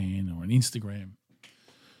fan or an Instagram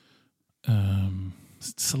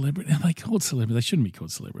celebrity, are they called celebrities? They shouldn't be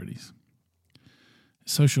called celebrities.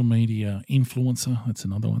 Social media influencer, that's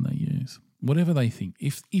another one they use. Whatever they think.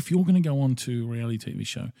 If you're going to go on to a reality TV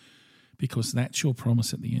show because that's your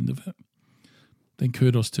promise at the end of it, then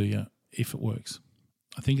kudos to you if it works.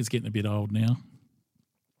 I think it's getting a bit old now.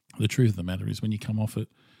 The truth of the matter is when you come off it,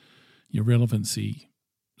 your relevancy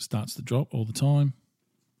starts to drop all the time,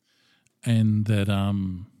 and that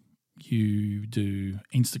you do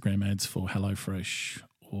Instagram ads for HelloFresh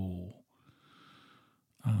or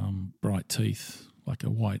bright teeth, like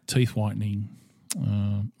a teeth whitening,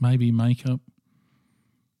 maybe makeup,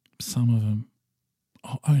 some of them.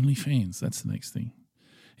 Oh, OnlyFans, that's the next thing.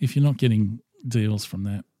 If you're not getting deals from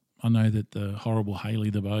that, I know that the horrible Hailey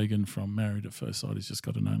the Bogan from Married at First Sight has just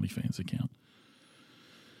got an OnlyFans account.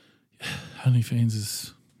 OnlyFans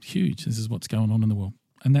is huge. This is what's going on in the world.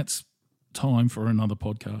 And that's time for another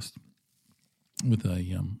podcast with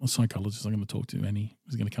a psychologist I'm going to talk to. Annie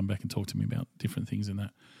is going to come back and talk to me about different things in that.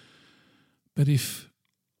 But if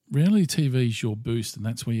reality TV is your boost and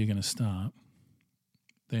that's where you're going to start,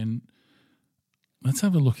 then let's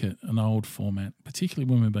have a look at an old format, particularly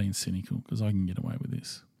when we're being cynical, because I can get away with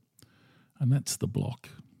this. And that's The Block.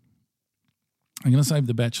 I'm going to save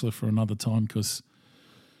The Bachelor for another time because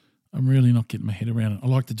I'm really not getting my head around it. I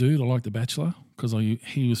like the dude. I like The Bachelor because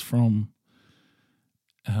he was from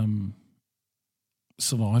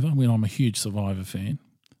Survivor. I mean, I'm a huge Survivor fan,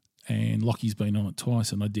 and Lockie's been on it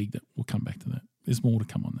twice, and I dig that. We'll come back to that. There's more to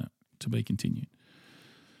come on that, to be continued.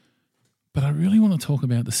 But I really want to talk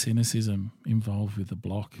about the cynicism involved with The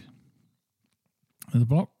Block. And The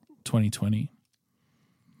Block 2020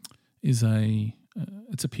 is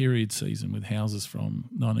it's a period season with houses from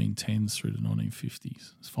 1910s through to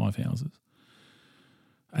 1950s. It's 5 houses.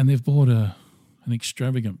 And they've bought an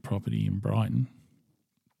extravagant property in Brighton,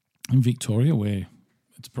 in Victoria, where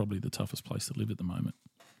it's probably the toughest place to live at the moment.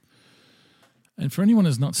 And for anyone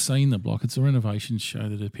who's not seen The Block, it's a renovation show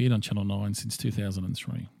that appeared on Channel 9 since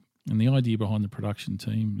 2003. And the idea behind the production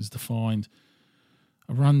team is to find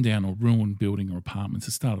a rundown or ruined building or apartments.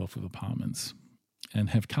 It started off with apartments,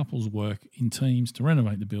 and have couples work in teams to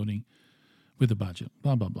renovate the building with a budget,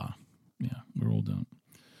 blah, blah, blah. Yeah, we're all done.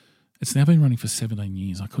 It's now been running for 17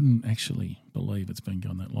 years. I couldn't actually believe it's been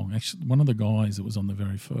going that long. Actually, one of the guys that was on the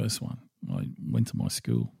very first one, I went to my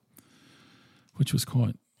school, which was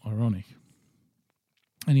quite ironic.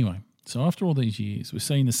 Anyway, so after all these years, we're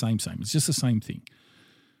seeing the same. It's just the same thing.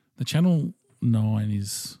 The Channel 9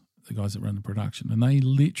 is the guys that run the production, and they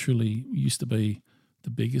literally used to be the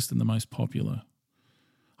biggest and the most popular.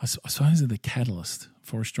 I suppose they're the catalyst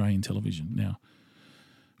for Australian television. Now,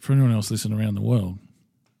 for anyone else listening around the world,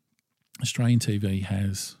 Australian TV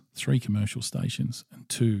has 3 commercial stations and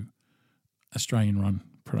 2 Australian-run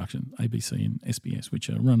production, ABC and SBS, which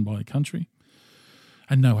are run by the country,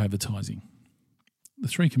 and no advertising. The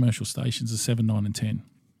 3 commercial stations are 7, 9 and 10.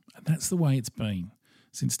 And that's the way it's been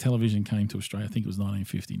since television came to Australia. I think it was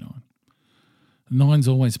 1959. 9's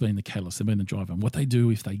always been the catalyst. They've been the driver. And what they do,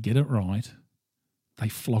 if they get it right, they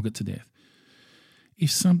flog it to death.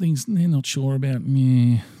 If something's they're not sure about,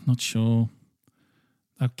 not sure,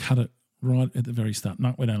 they'll cut it right at the very start.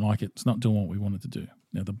 No, we don't like it. It's not doing what we want it to do.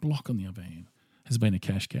 Now, the Block, on the other hand, has been a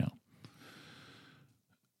cash cow.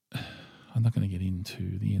 I'm not going to get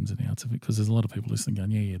into the ins and outs of it because there's a lot of people listening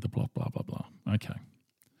going, yeah, the Block, blah, blah, blah. Okay.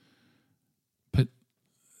 But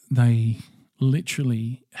they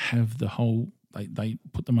literally have the whole, they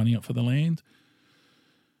put the money up for the land.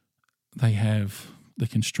 They have the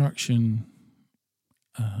construction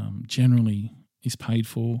generally is paid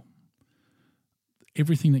for.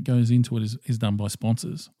 Everything that goes into it is done by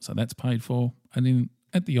sponsors. So that's paid for. And then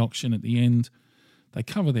at the auction at the end, they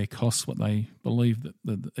cover their costs, what they believe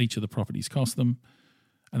that each of the properties cost them.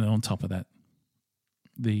 And then on top of that,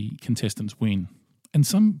 the contestants win. And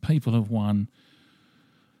some people have won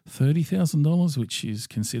 $30,000, which is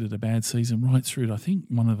considered a bad season, right through to, I think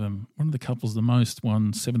one of the couples the most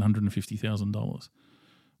won $750,000,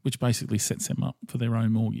 which basically sets them up for their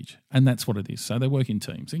own mortgage. And that's what it is. So they work in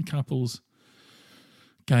teams, in couples,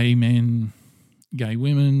 gay men, gay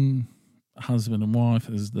women, husband and wife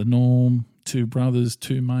is the norm, 2 brothers,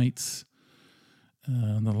 2 mates.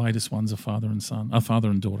 The latest one's a father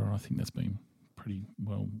and daughter. I think that's been pretty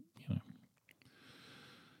well,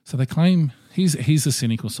 So they claim, here's the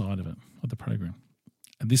cynical side of it, of the program.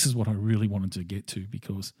 And this is what I really wanted to get to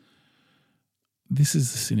because this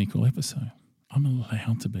is the cynical episode. I'm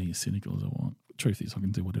allowed to be as cynical as I want. The truth is I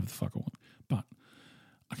can do whatever the fuck I want. But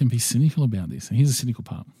I can be cynical about this. And here's the cynical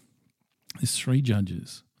part. There's 3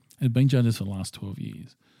 judges. They've been judges for the last 12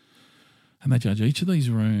 years. And they judge each of these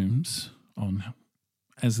rooms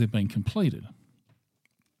as they've been completed.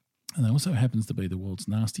 And that also happens to be the world's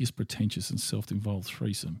nastiest, pretentious and self-involved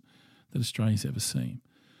threesome that Australia's ever seen.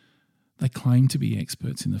 They claim to be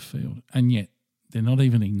experts in the field, and yet they're not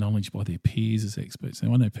even acknowledged by their peers as experts.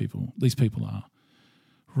 Now, I know these people are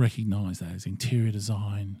recognised as interior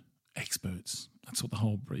design experts. That's what the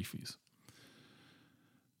whole brief is.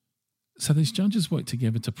 So these judges work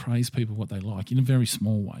together to praise people what they like in a very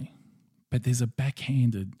small way, but there's a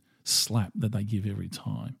backhanded slap that they give every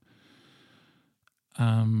time.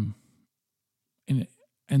 And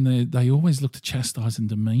they always look to chastise and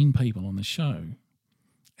demean people on the show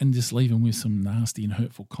and just leave them with some nasty and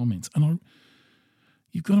hurtful comments. And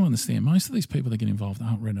you've got to understand, most of these people that get involved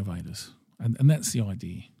aren't renovators. And that's the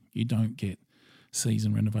idea. You don't get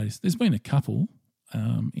seasoned renovators. There's been a couple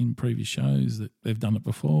in previous shows that they've done it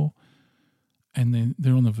before and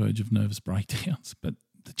they're on the verge of nervous breakdowns. But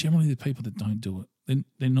generally the people that don't do it,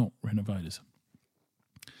 they're not renovators.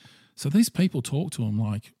 So these people talk to them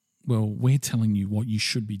like, well, we're telling you what you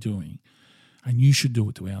should be doing and you should do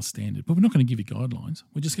it to our standard. But we're not going to give you guidelines.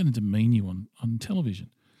 We're just going to demean you on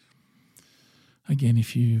television. Again,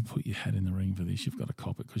 if you put your hat in the ring for this, you've got to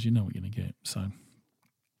cop it because you know what you're going to get. So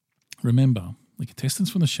remember, the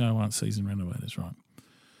contestants from the show aren't seasoned renovators, right?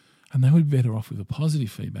 And they would be better off with a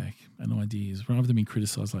positive feedback and ideas rather than being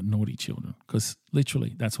criticised like naughty children because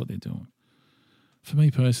literally that's what they're doing. For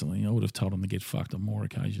me personally, I would have told them to get fucked on more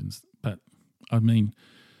occasions. But, I mean,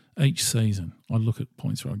 each season I look at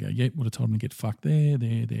points where I go, yep, would have told them to get fucked there.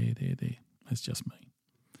 That's just me.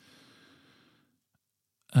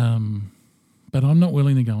 But I'm not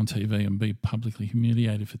willing to go on TV and be publicly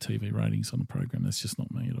humiliated for TV ratings on a program. That's just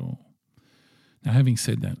not me at all. Now, having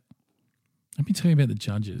said that, let me tell you about the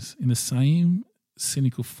judges. In the same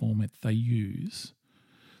cynical format they use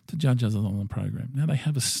to judge others on the program. Now, they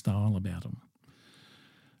have a style about them.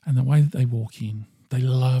 And the way that they walk in, they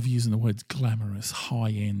love using the words glamorous,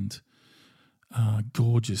 high-end,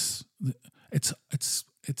 gorgeous. It's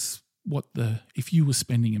what if you were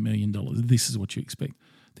spending $1 million, this is what you expect.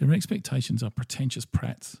 Their expectations are pretentious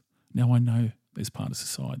prats. Now, I know there's part of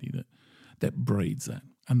society that breeds that,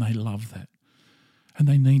 and they love that. And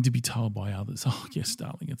they need to be told by others, oh, yes,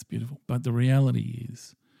 darling, it's beautiful. But the reality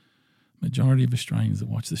is, majority of Australians that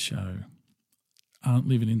watch the show aren't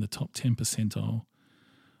living in the top 10 percentile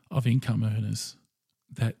of income earners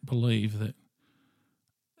that believe that,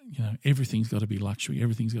 you know, everything's got to be luxury,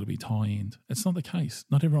 everything's got to be high-end. It's not the case.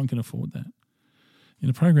 Not everyone can afford that. In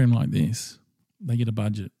a program like this, they get a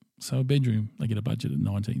budget. So a bedroom, they get a budget of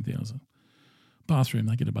 $19,000. Bathroom,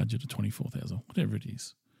 they get a budget of $24,000, whatever it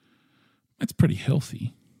is. That's pretty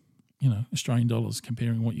healthy, you know, Australian dollars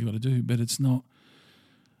comparing what you've got to do. But it's not,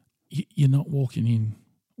 you're not walking in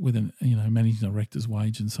with a, you know, managing director's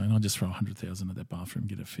wage and saying, I'll just throw $100,000 at that bathroom,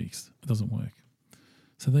 get it fixed. It doesn't work.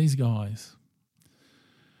 So these guys,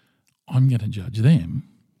 I'm going to judge them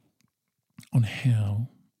on how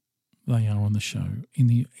they are on the show in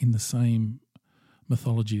the same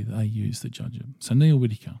mythology that they use to judge them. So Neil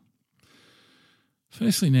Whittaker.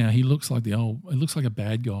 Firstly, now he looks like a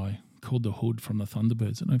bad guy called the Hood from the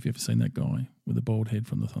Thunderbirds. I don't know if you've ever seen that guy with the bald head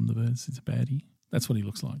from the Thunderbirds. It's a baddie. That's what he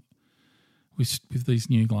looks like with these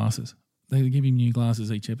new glasses. They give him new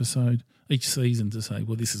glasses each episode, each season to say,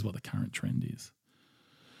 well, this is what the current trend is.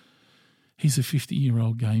 He's a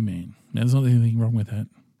 50-year-old gay man. Now, there's not anything wrong with that.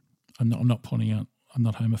 I'm not pointing out I'm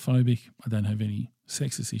not homophobic. I don't have any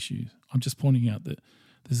sexist issues. I'm just pointing out that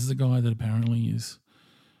this is a guy that apparently is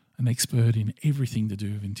an expert in everything to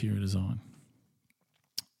do with interior design,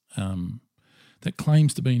 that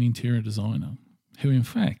claims to be an interior designer, who in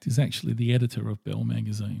fact is actually the editor of Belle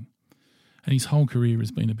magazine. And his whole career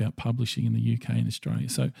has been about publishing in the UK and Australia.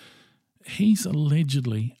 So he's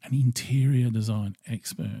allegedly an interior design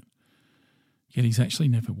expert, yet he's actually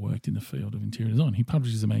never worked in the field of interior design. He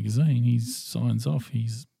publishes a magazine, he signs off,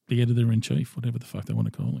 he's the editor-in-chief, whatever the fuck they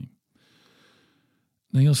want to call him.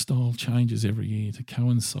 Neil's style changes every year to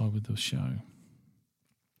coincide with the show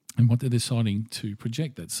and what they're deciding to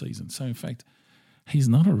project that season. So, in fact, he's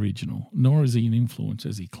not original, nor is he an influence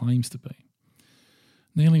as he claims to be.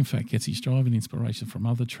 Neil, in fact, gets his drive and inspiration from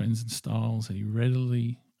other trends and styles, and he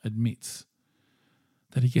readily admits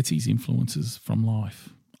that he gets his influences from life.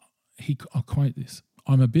 I'll quote this,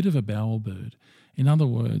 I'm a bit of a bowel bird. In other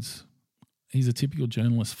words, he's a typical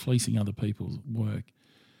journalist fleecing other people's work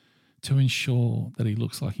to ensure that he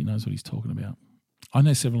looks like he knows what he's talking about. I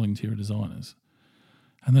know several interior designers,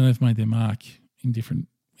 and then they've made their mark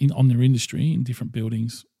on their industry in different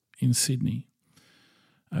buildings in Sydney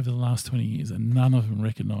over the last 20 years, and none of them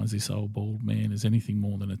recognise this old bald man as anything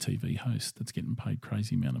more than a TV host that's getting paid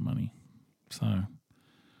crazy amount of money. So,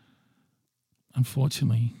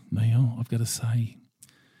 unfortunately, Neil, I've got to say,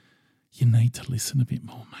 you need to listen a bit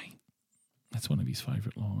more, mate. That's one of his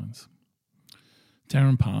favourite lines.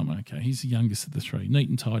 Darren Palmer, okay, he's the youngest of the three. Neat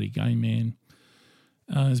and tidy gay man,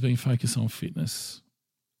 has been focused on fitness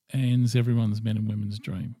and is everyone's men and women's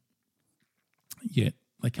dream. Yet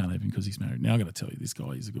they can't have him because he's married. Now I've got to tell you, this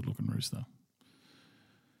guy is a good-looking rooster.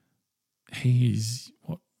 He is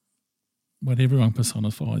what everyone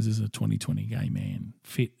personifies as a 2020 gay man.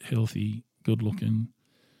 Fit, healthy, good-looking.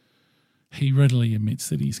 He readily admits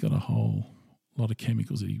that he's got a whole lot of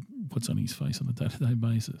chemicals that he puts on his face on a day-to-day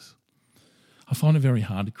basis. I find it very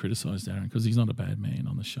hard to criticise Darren because he's not a bad man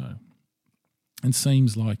on the show and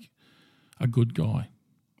seems like a good guy.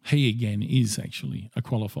 He, again, is actually a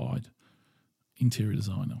qualified interior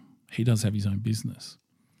designer. He does have his own business.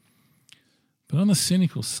 But on the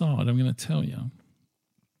cynical side, I'm going to tell you,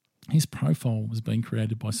 his profile was being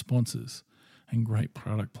created by sponsors and great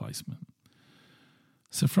product placement.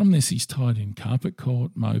 So from this, he's tied in Carpet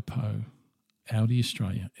Court, Mopo, Audi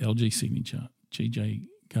Australia, LG Signature, GJ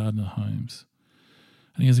Gardner Homes.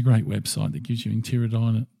 And he has a great website that gives you interior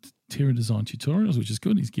design tutorials, which is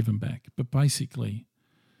good. He's given back. But basically,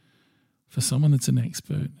 for someone that's an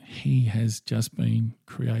expert, he has just been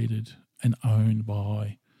created and owned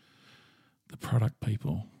by the product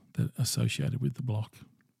people that are associated with the block.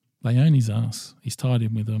 They own his ass. He's tied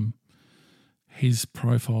in with them. His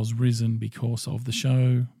profile's risen because of the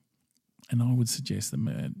show. And I would suggest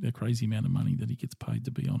the crazy amount of money that he gets paid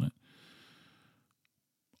to be on it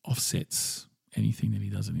offsets anything that he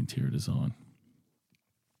does in interior design.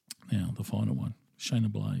 Now, the final one, Shayna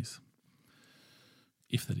Blaze,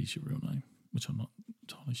 if that is your real name, which I'm not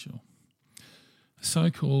entirely sure. A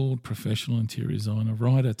so-called professional interior designer,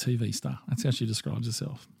 writer, TV star. That's how she describes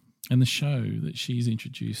herself. And the show that she's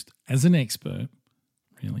introduced as an expert,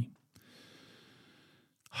 really,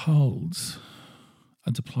 holds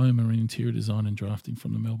a diploma in interior design and drafting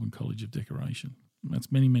from the Melbourne College of Decoration. That's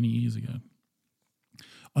many, many years ago.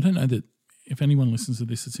 I don't know that if anyone listens to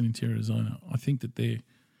this that's an interior designer, I think that their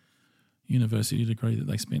university degree that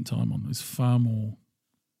they spent time on is far more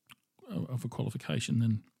of a qualification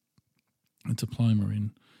than a diploma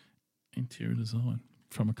in interior design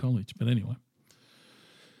from a college. But anyway,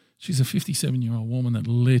 she's a 57-year-old woman that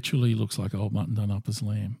literally looks like old mutton done up as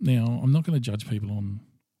lamb. Now, I'm not going to judge people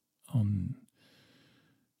on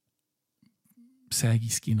saggy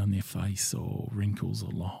skin on their face or wrinkles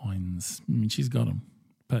or lines. I mean, she's got them.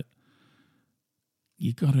 But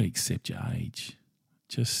you got to accept your age.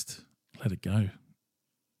 Just let it go.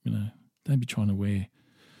 You know, don't be trying to wear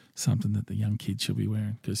something that the young kid should be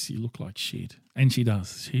wearing because you look like shit. And she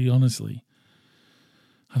does. She honestly,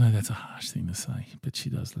 I know that's a harsh thing to say, but she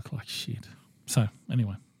does look like shit. So,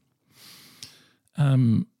 anyway.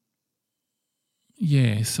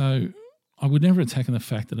 Yeah, so I would never attack on the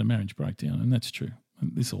fact that a marriage broke down, and that's true.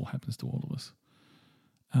 And this all happens to all of us.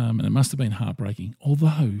 And it must have been heartbreaking.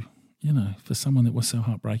 Although, you know, for someone that was so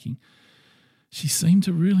heartbreaking, she seemed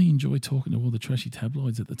to really enjoy talking to all the trashy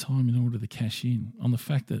tabloids at the time in order to cash in on the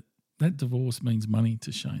fact that that divorce means money to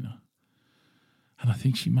Shayna. And I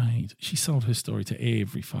think she sold her story to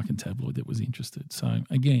every fucking tabloid that was interested. So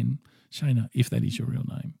again, Shayna, if that is your real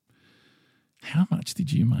name, how much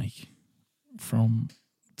did you make from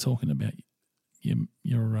talking about your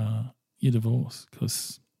divorce?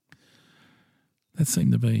 Because that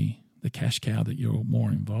seemed to be the cash cow that you're more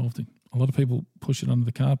involved in. A lot of people push it under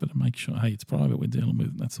the carpet and make sure, hey, it's private, we're dealing with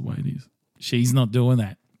it, and that's the way it is. She's not doing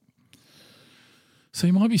that. So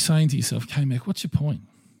you might be saying to yourself, K-Mac, what's your point?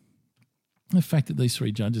 The fact that these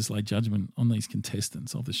three judges laid judgment on these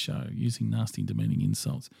contestants of the show using nasty, demeaning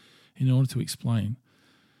insults in order to explain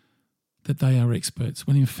that they are experts,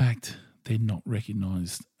 when in fact they're not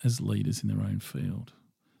recognised as leaders in their own field.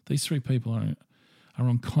 These three people are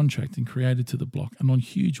on contract and created to the block and on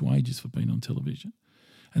huge wages for being on television.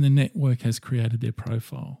 And the network has created their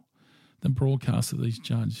profile. The broadcast of these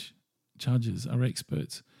judges are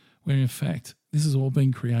experts, where in fact this has all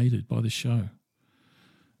been created by the show.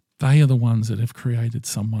 They are the ones that have created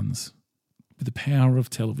someone's, with the power of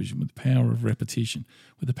television, with the power of repetition,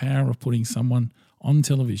 with the power of putting someone on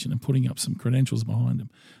television and putting up some credentials behind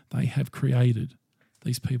them. They have created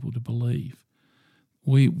these people to believe,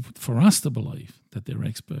 for us to believe that they're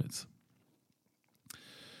experts.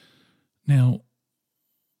 Now,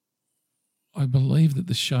 I believe that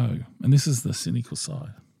the show, and this is the cynical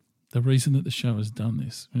side, the reason that the show has done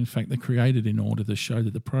this, in fact, they created in order to show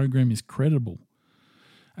that the program is credible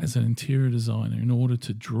as an interior designer in order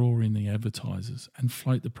to draw in the advertisers and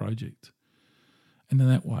float the project. And in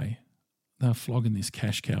that way, they're flogging this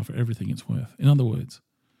cash cow for everything it's worth. In other words,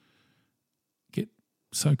 get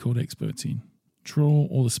so-called experts in, draw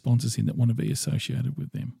all the sponsors in that want to be associated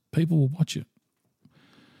with them. People will watch it.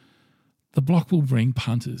 The block will bring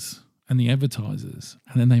punters and the advertisers,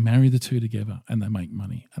 and then they marry the two together and they make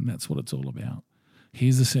money, and that's what it's all about.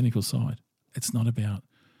 Here's the cynical side. It's not about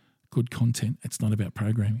good content. It's not about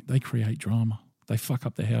programming. They create drama. They fuck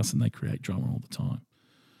up the house and they create drama all the time.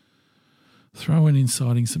 Throw in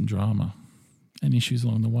inciting some drama and issues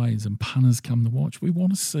along the way, and punters come to watch. We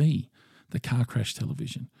want to see the car crash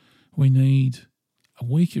television. We need a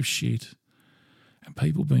week of shit and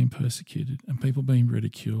people being persecuted and people being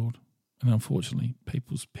ridiculed. And unfortunately,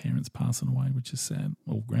 people's parents passing away, which is sad,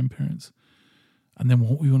 or grandparents. And then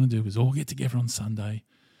what we want to do is all get together on Sunday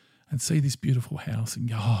and see this beautiful house and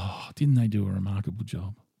go, oh, didn't they do a remarkable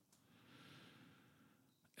job?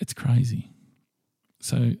 It's crazy.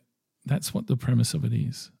 So that's what the premise of it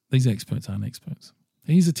is. These experts aren't experts.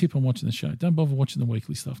 Here's a tip on watching the show. Don't bother watching the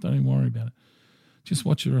weekly stuff. Don't even worry about it. Just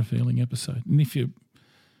watch a revealing episode. And if you're,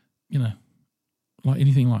 like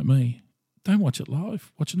anything like me, don't watch it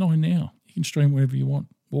live. Watch it now. You can stream wherever you want.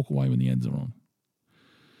 Walk away when the ads are on.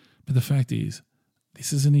 But the fact is,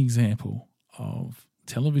 this is an example of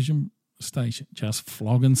television station just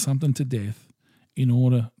flogging something to death in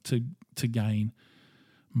order to gain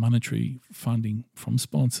monetary funding from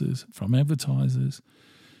sponsors, from advertisers.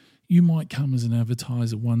 You might come as an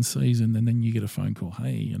advertiser one season and then you get a phone call,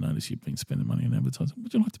 hey, I notice you've been spending money on advertising.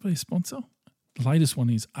 Would you like to be a sponsor? The latest one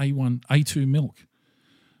is A2 Milk.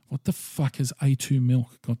 What the fuck has A2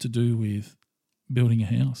 Milk got to do with building a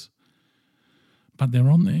house? But they're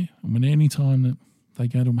on there, and when any time that they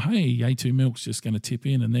go to them, hey, A2 Milk's just going to tip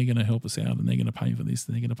in and they're going to help us out and they're going to pay for this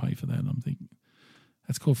and they're going to pay for that. And I'm thinking,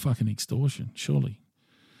 that's called fucking extortion, surely.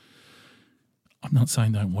 I'm not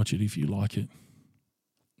saying don't watch it if you like it.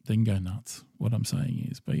 Then go nuts. What I'm saying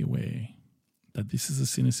is be aware that this is a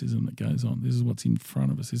cynicism that goes on. This is what's in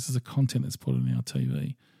front of us. This is a content that's put on our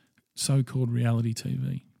TV, so-called reality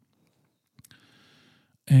TV.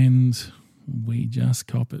 And we just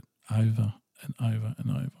cop it over and over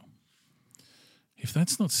and over. If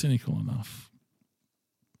that's not cynical enough,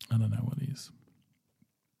 I don't know what is.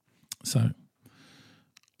 So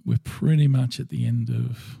we're pretty much at the end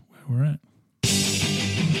of where we're at.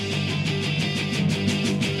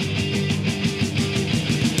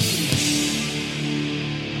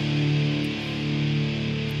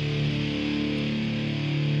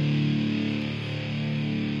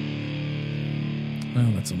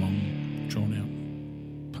 Well, that's a long,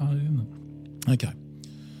 drawn-out part, isn't it? Okay.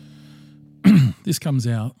 This comes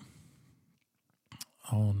out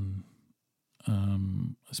on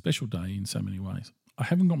a special day in so many ways. I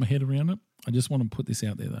haven't got my head around it. I just want to put this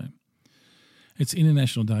out there, though. It's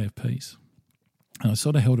International Day of Peace. And I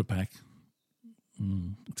sort of held it back.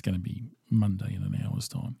 It's going to be Monday in an hour's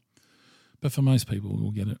time. But for most people,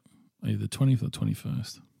 we'll get it either the 20th or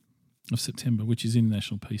 21st of September, which is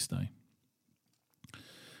International Peace Day.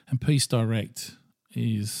 And Peace Direct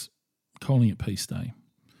is calling it Peace Day.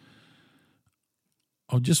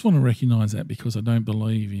 I just want to recognise that because I don't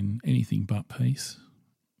believe in anything but peace.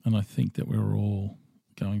 And I think that we're all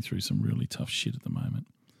going through some really tough shit at the moment.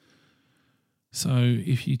 So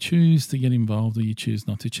if you choose to get involved or you choose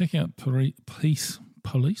not to, check out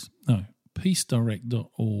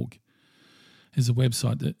peacedirect.org. Is a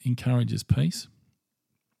website that encourages peace.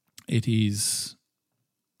 It is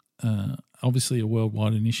obviously a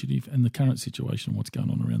worldwide initiative, and the current situation, what's going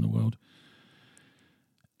on around the world,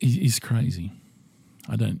 is crazy.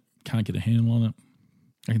 Can't get a handle on it.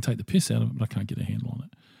 I can take the piss out of it, but I can't get a handle on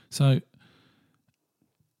it. So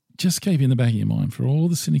just keep in the back of your mind, for all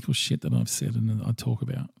the cynical shit that I've said and that I talk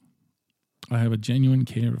about, I have a genuine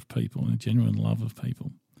care of people and a genuine love of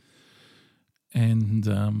people.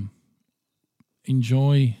 And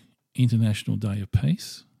enjoy International Day of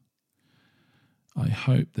Peace. I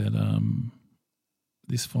hope that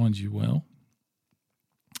this finds you well,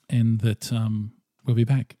 and that we'll be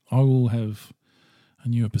back. I will have a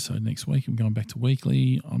new episode next week. I'm going back to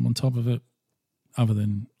weekly. I'm on top of it, other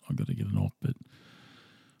than I've got to get an off, but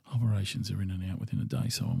operations are in and out within a day,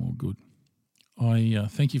 so I'm all good. I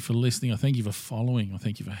thank you for listening. I thank you for following. I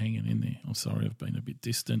thank you for hanging in there. I'm sorry I've been a bit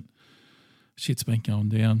distant. Shit's been going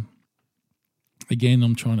down. Again,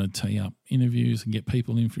 I'm trying to tee up interviews and get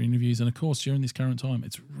people in for interviews. And, of course, during this current time,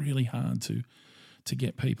 it's really hard to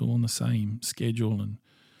get people on the same schedule. And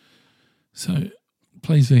so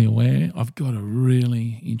please be aware, I've got a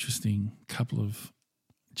really interesting couple of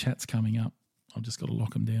chats coming up. I've just got to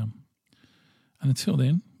lock them down. And until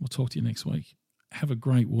then, we'll talk to you next week. Have a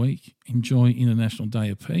great week. Enjoy International Day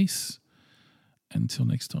of Peace. Until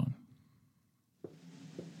next time.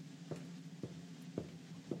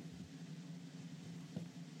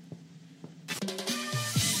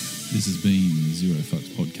 This has been the Zero Fucks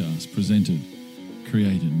Podcast, presented,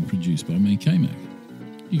 created and produced by me, K-Mac.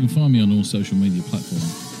 You can find me on all social media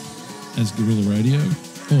platforms as Guerrilla Radio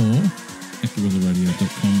or at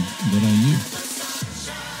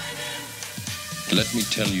guerrillaradio.com.au. Let me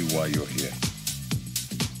tell you why you're here.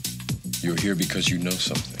 You're here because you know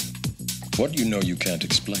something. What you know you can't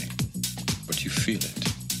explain, but you feel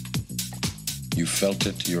it. You felt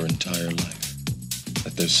it your entire life.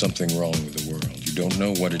 That there's something wrong with the world. You don't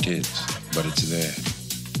know what it is, but it's there,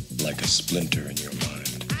 like a splinter in your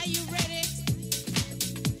mind. Are you ready?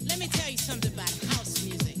 Let me tell you something about house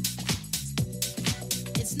music.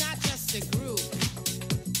 It's not just a groove.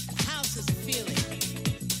 House is a feeling.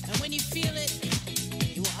 And when you feel it,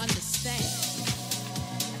 you will understand.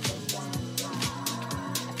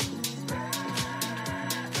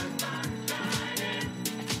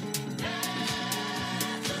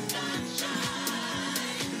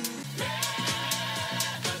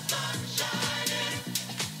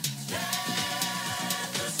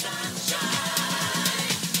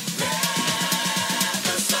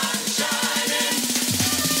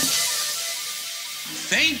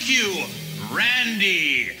 Thank you,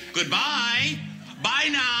 Randy. Goodbye. Bye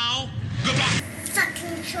now. Goodbye.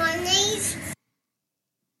 Fucking Chinese.